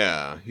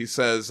 Yeah. He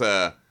says,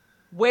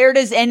 Where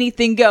does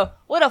anything go?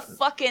 What a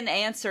fucking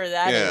answer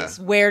that is.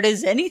 Yeah. Where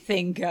does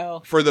anything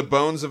go? for the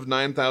bones of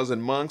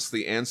 9,000 monks,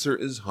 the answer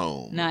is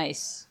home.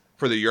 Nice.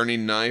 For the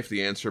yearning knife,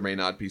 the answer may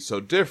not be so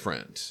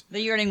different.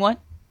 The yearning what?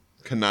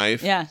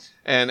 Knife. Yeah.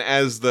 And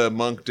as the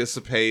monk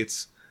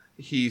dissipates,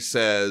 he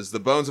says, the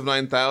bones of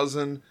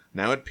 9,000,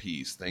 now at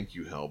peace. Thank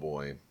you,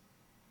 Hellboy.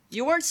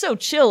 You weren't so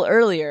chill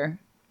earlier.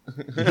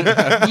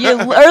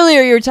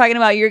 Earlier you were talking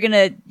about you're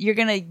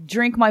gonna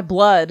drink my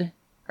blood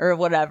or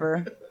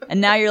whatever, and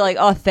now you're like,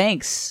 oh,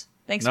 thanks,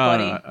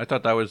 buddy. No, I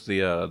thought that was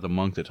the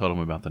monk that told him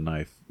about the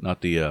knife,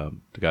 not the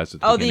guys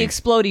at the Oh, the beginning.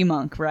 explodey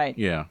monk, right?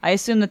 Yeah. I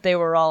assumed that they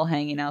were all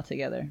hanging out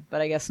together,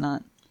 but I guess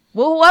not.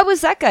 Well, why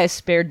was that guy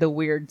spared the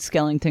weird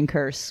skeleton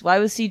curse? Why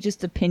was he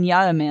just a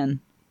pinata man?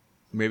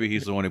 Maybe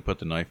he's the one who put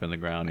the knife in the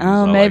ground. Oh,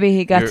 all maybe like,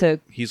 he got "You're-" to-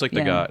 He's like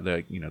the yeah.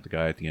 guy, the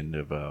guy at the end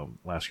of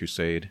Last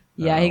Crusade.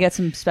 Yeah, he got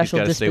some special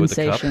gotta stay with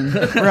the cup.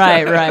 dispensation.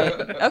 Right.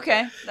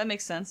 Okay, that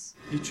makes sense.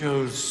 He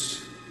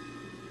chose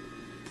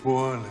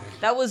poorly.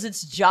 That was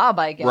its job,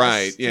 I guess.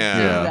 Right, to yeah.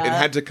 do that. It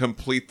had to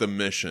complete the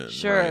mission.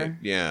 Sure. Right?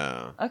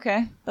 Yeah.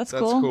 Okay, that's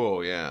That's cool.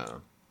 cool, yeah.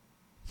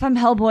 If I'm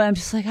Hellboy, I'm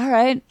just like, all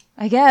right,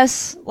 I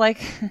guess.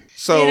 Like,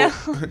 So, you know?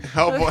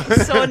 Hellboy.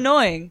 It's so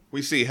annoying.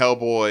 We see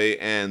Hellboy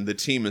and the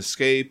team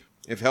escape.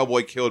 If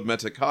Hellboy killed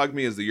Metacogme,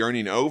 is the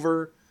yearning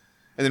over?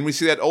 And then we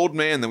see that old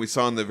man that we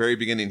saw in the very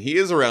beginning. He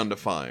is around to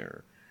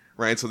fire,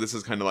 right? So this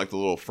is kind of like the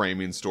little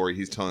framing story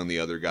he's telling the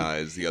other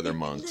guys, the other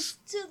monks.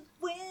 To the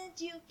wind,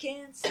 you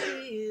can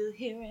still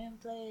hear him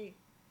play.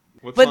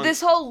 What But song-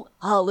 this whole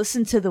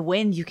listen to the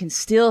wind, you can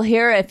still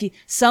hear it. If you,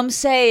 some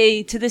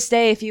say to this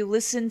day, if you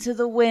listen to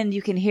the wind,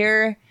 you can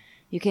hear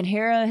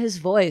his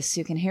voice.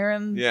 You can hear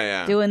him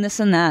Yeah. doing this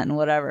and that and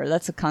whatever.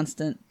 That's a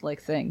constant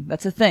like thing.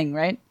 That's a thing,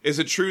 right? Is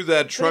it true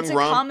that But Trung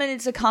Ram?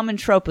 it's a common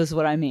trope, is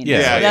what I mean. Yeah,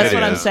 So yeah, that's it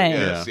what I'm is. saying.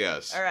 Yes,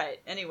 yes. All right.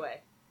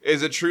 Anyway,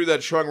 Is it true that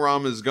Trung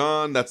Ram is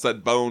gone? That's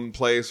that bone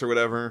place or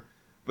whatever.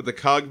 But the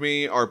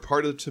Cogmi are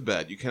part of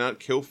Tibet. You cannot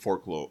kill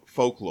folklore.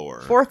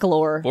 folklore.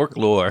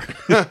 Folklore.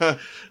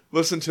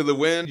 Listen to the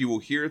wind, you will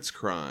hear its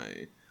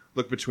cry.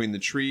 Look between the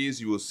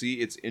trees, you will see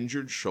its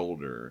injured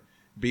shoulder.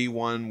 Be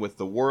one with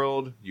the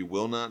world, you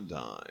will not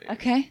die.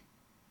 Okay.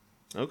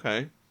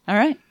 Okay. All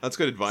right. That's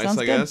good advice, Sounds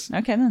I good. guess.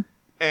 Okay then.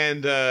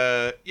 And,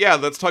 yeah,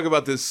 let's talk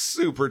about this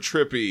super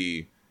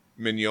trippy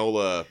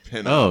Mignola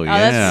pinup. Oh, Oh,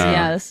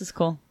 yeah. this is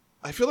cool.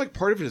 I feel like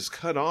part of it is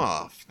cut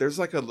off. There's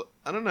like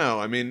I don't know,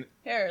 I mean,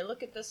 Here,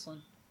 look at this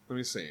one. let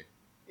me see.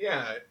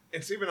 Yeah,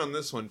 it's even on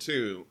this one,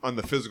 too, on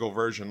the physical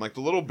version. Like,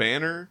 the little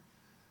banner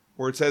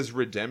where it says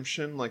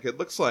redemption, like, it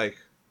looks like...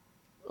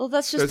 Well,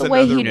 that's just There's the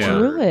way he another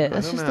drew word. it. I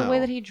That's don't just the way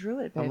know. that he drew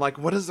it, babe. I'm like,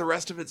 what does the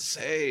rest of it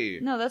say?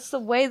 No, that's the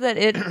way that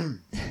it.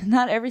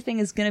 Not everything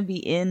is going to be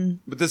in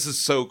But this is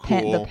so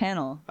cool. the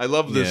panel. I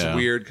love this Yeah.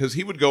 weird, because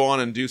he would go on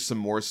and do some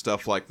more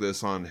stuff like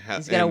this on...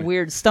 He's got a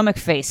weird stomach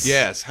face.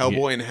 Yes,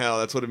 Hellboy in Hell.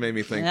 That's what it made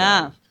me think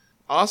Yeah. of.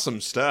 Awesome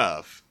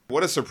stuff.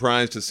 What a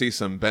surprise to see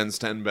some Ben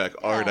Stenbeck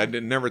art. I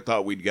never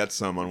thought we'd get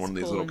some on one of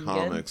these cool little and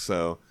good. comics,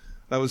 so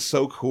that was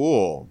so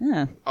cool.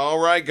 Yeah. All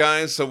right,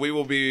 guys, so we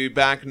will be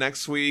back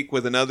next week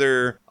with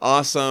another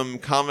awesome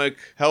comic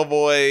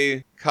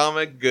Hellboy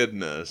comic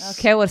goodness.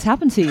 Okay, what's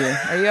happened to you?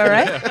 Are you all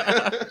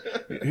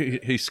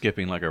right? He's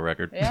skipping like a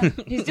record. Yeah.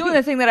 He's doing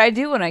the thing that I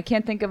do when I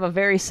can't think of a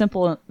very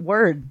simple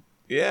word,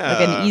 Yeah.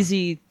 like an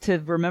easy to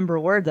remember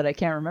word that I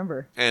can't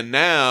remember. And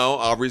now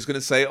Aubrey's going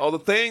to say all the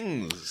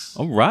things.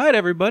 All right,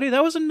 everybody.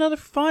 That was another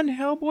fun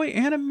Hellboy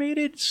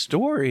animated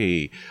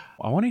story.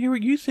 I want to hear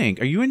what you think.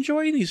 Are you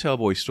enjoying these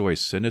Hellboy stories?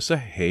 Send us a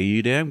Hey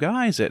You Damn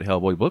Guys at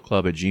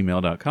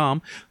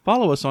HellboyBookClub@gmail.com.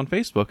 Follow us on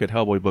Facebook at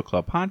Hellboy Book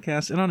Club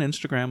Podcast and on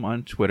Instagram,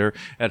 on Twitter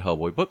at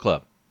Hellboy Book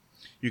Club.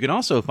 You can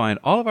also find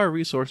all of our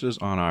resources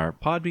on our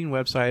Podbean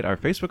website, our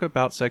Facebook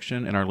About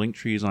section, and our link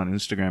trees on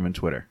Instagram and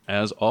Twitter.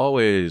 As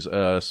always,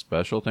 a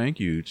special thank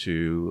you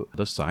to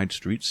the Side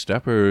Street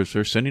Steppers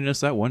for sending us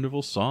that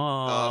wonderful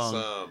song.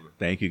 Awesome.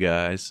 Thank you,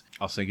 guys.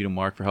 Also, thank you to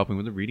Mark for helping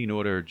with the reading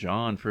order,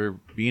 John for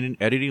being an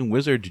editing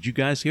wizard. Did you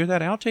guys hear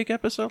that outtake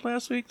episode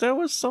last week? That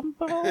was some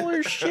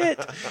baller shit.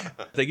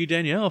 Thank you,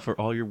 Danielle, for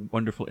all your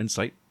wonderful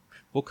insight.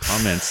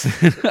 Comments. You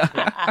can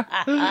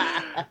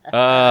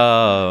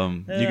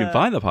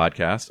find the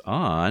podcast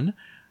on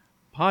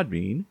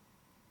Podbean,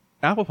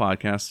 Apple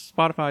Podcasts,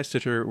 Spotify,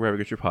 Stitcher, wherever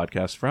you get your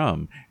podcasts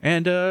from.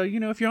 And,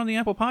 if you're on the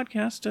Apple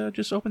Podcast,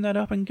 just open that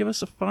up and give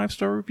us a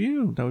 5-star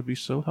review. That would be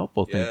so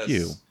helpful. Thank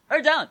you. Or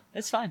don't.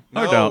 It's fine.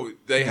 No, or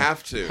don't. They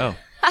have to. Oh.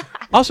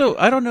 Also,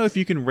 I don't know if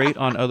you can rate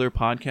on other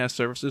podcast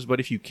services, but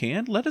if you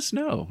can, let us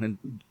know and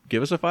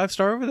give us a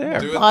 5-star over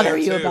there. Do it Bother there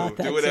you too. about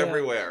that Do it too.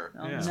 everywhere.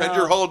 Oh, Spend no.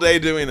 your whole day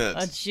doing it.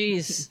 Oh,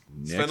 jeez.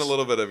 Spend a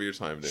little bit of your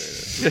time doing it.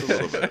 Just a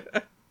little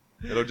bit.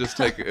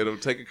 It'll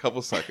take a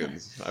couple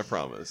seconds. I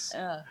promise.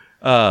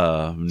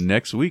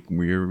 Next week,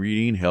 we're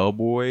reading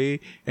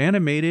Hellboy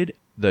Animated,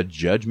 The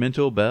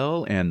Judgmental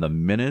Bell, and the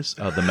Menace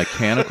of the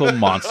Mechanical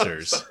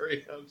Monsters.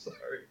 I'm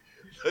sorry.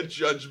 The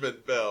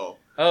Judgment Bell.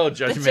 Oh,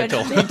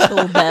 judgmental.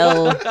 Judgmental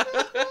bell.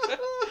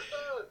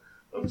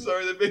 I'm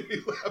sorry, that made me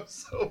laugh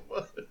so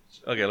much.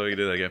 Okay, let me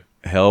do that again.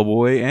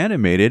 Hellboy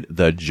Animated,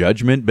 The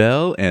Judgment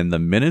Bell, and the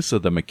Menace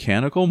of the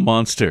Mechanical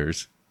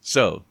Monsters.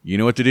 So, you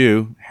know what to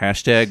do.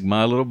 Hashtag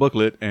my little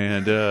booklet,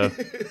 and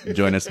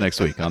join us next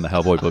week on the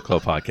Hellboy Book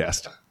Club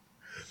podcast.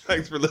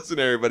 Thanks for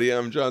listening, everybody.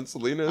 I'm John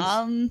Salinas.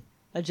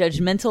 A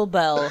judgmental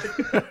bell.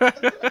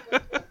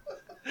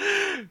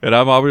 And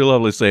I'm Aubrey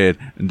Lovely saying,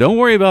 don't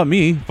worry about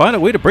me. Find a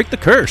way to break the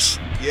curse.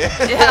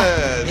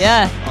 Yes.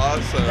 Yeah.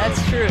 Awesome.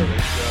 That's true.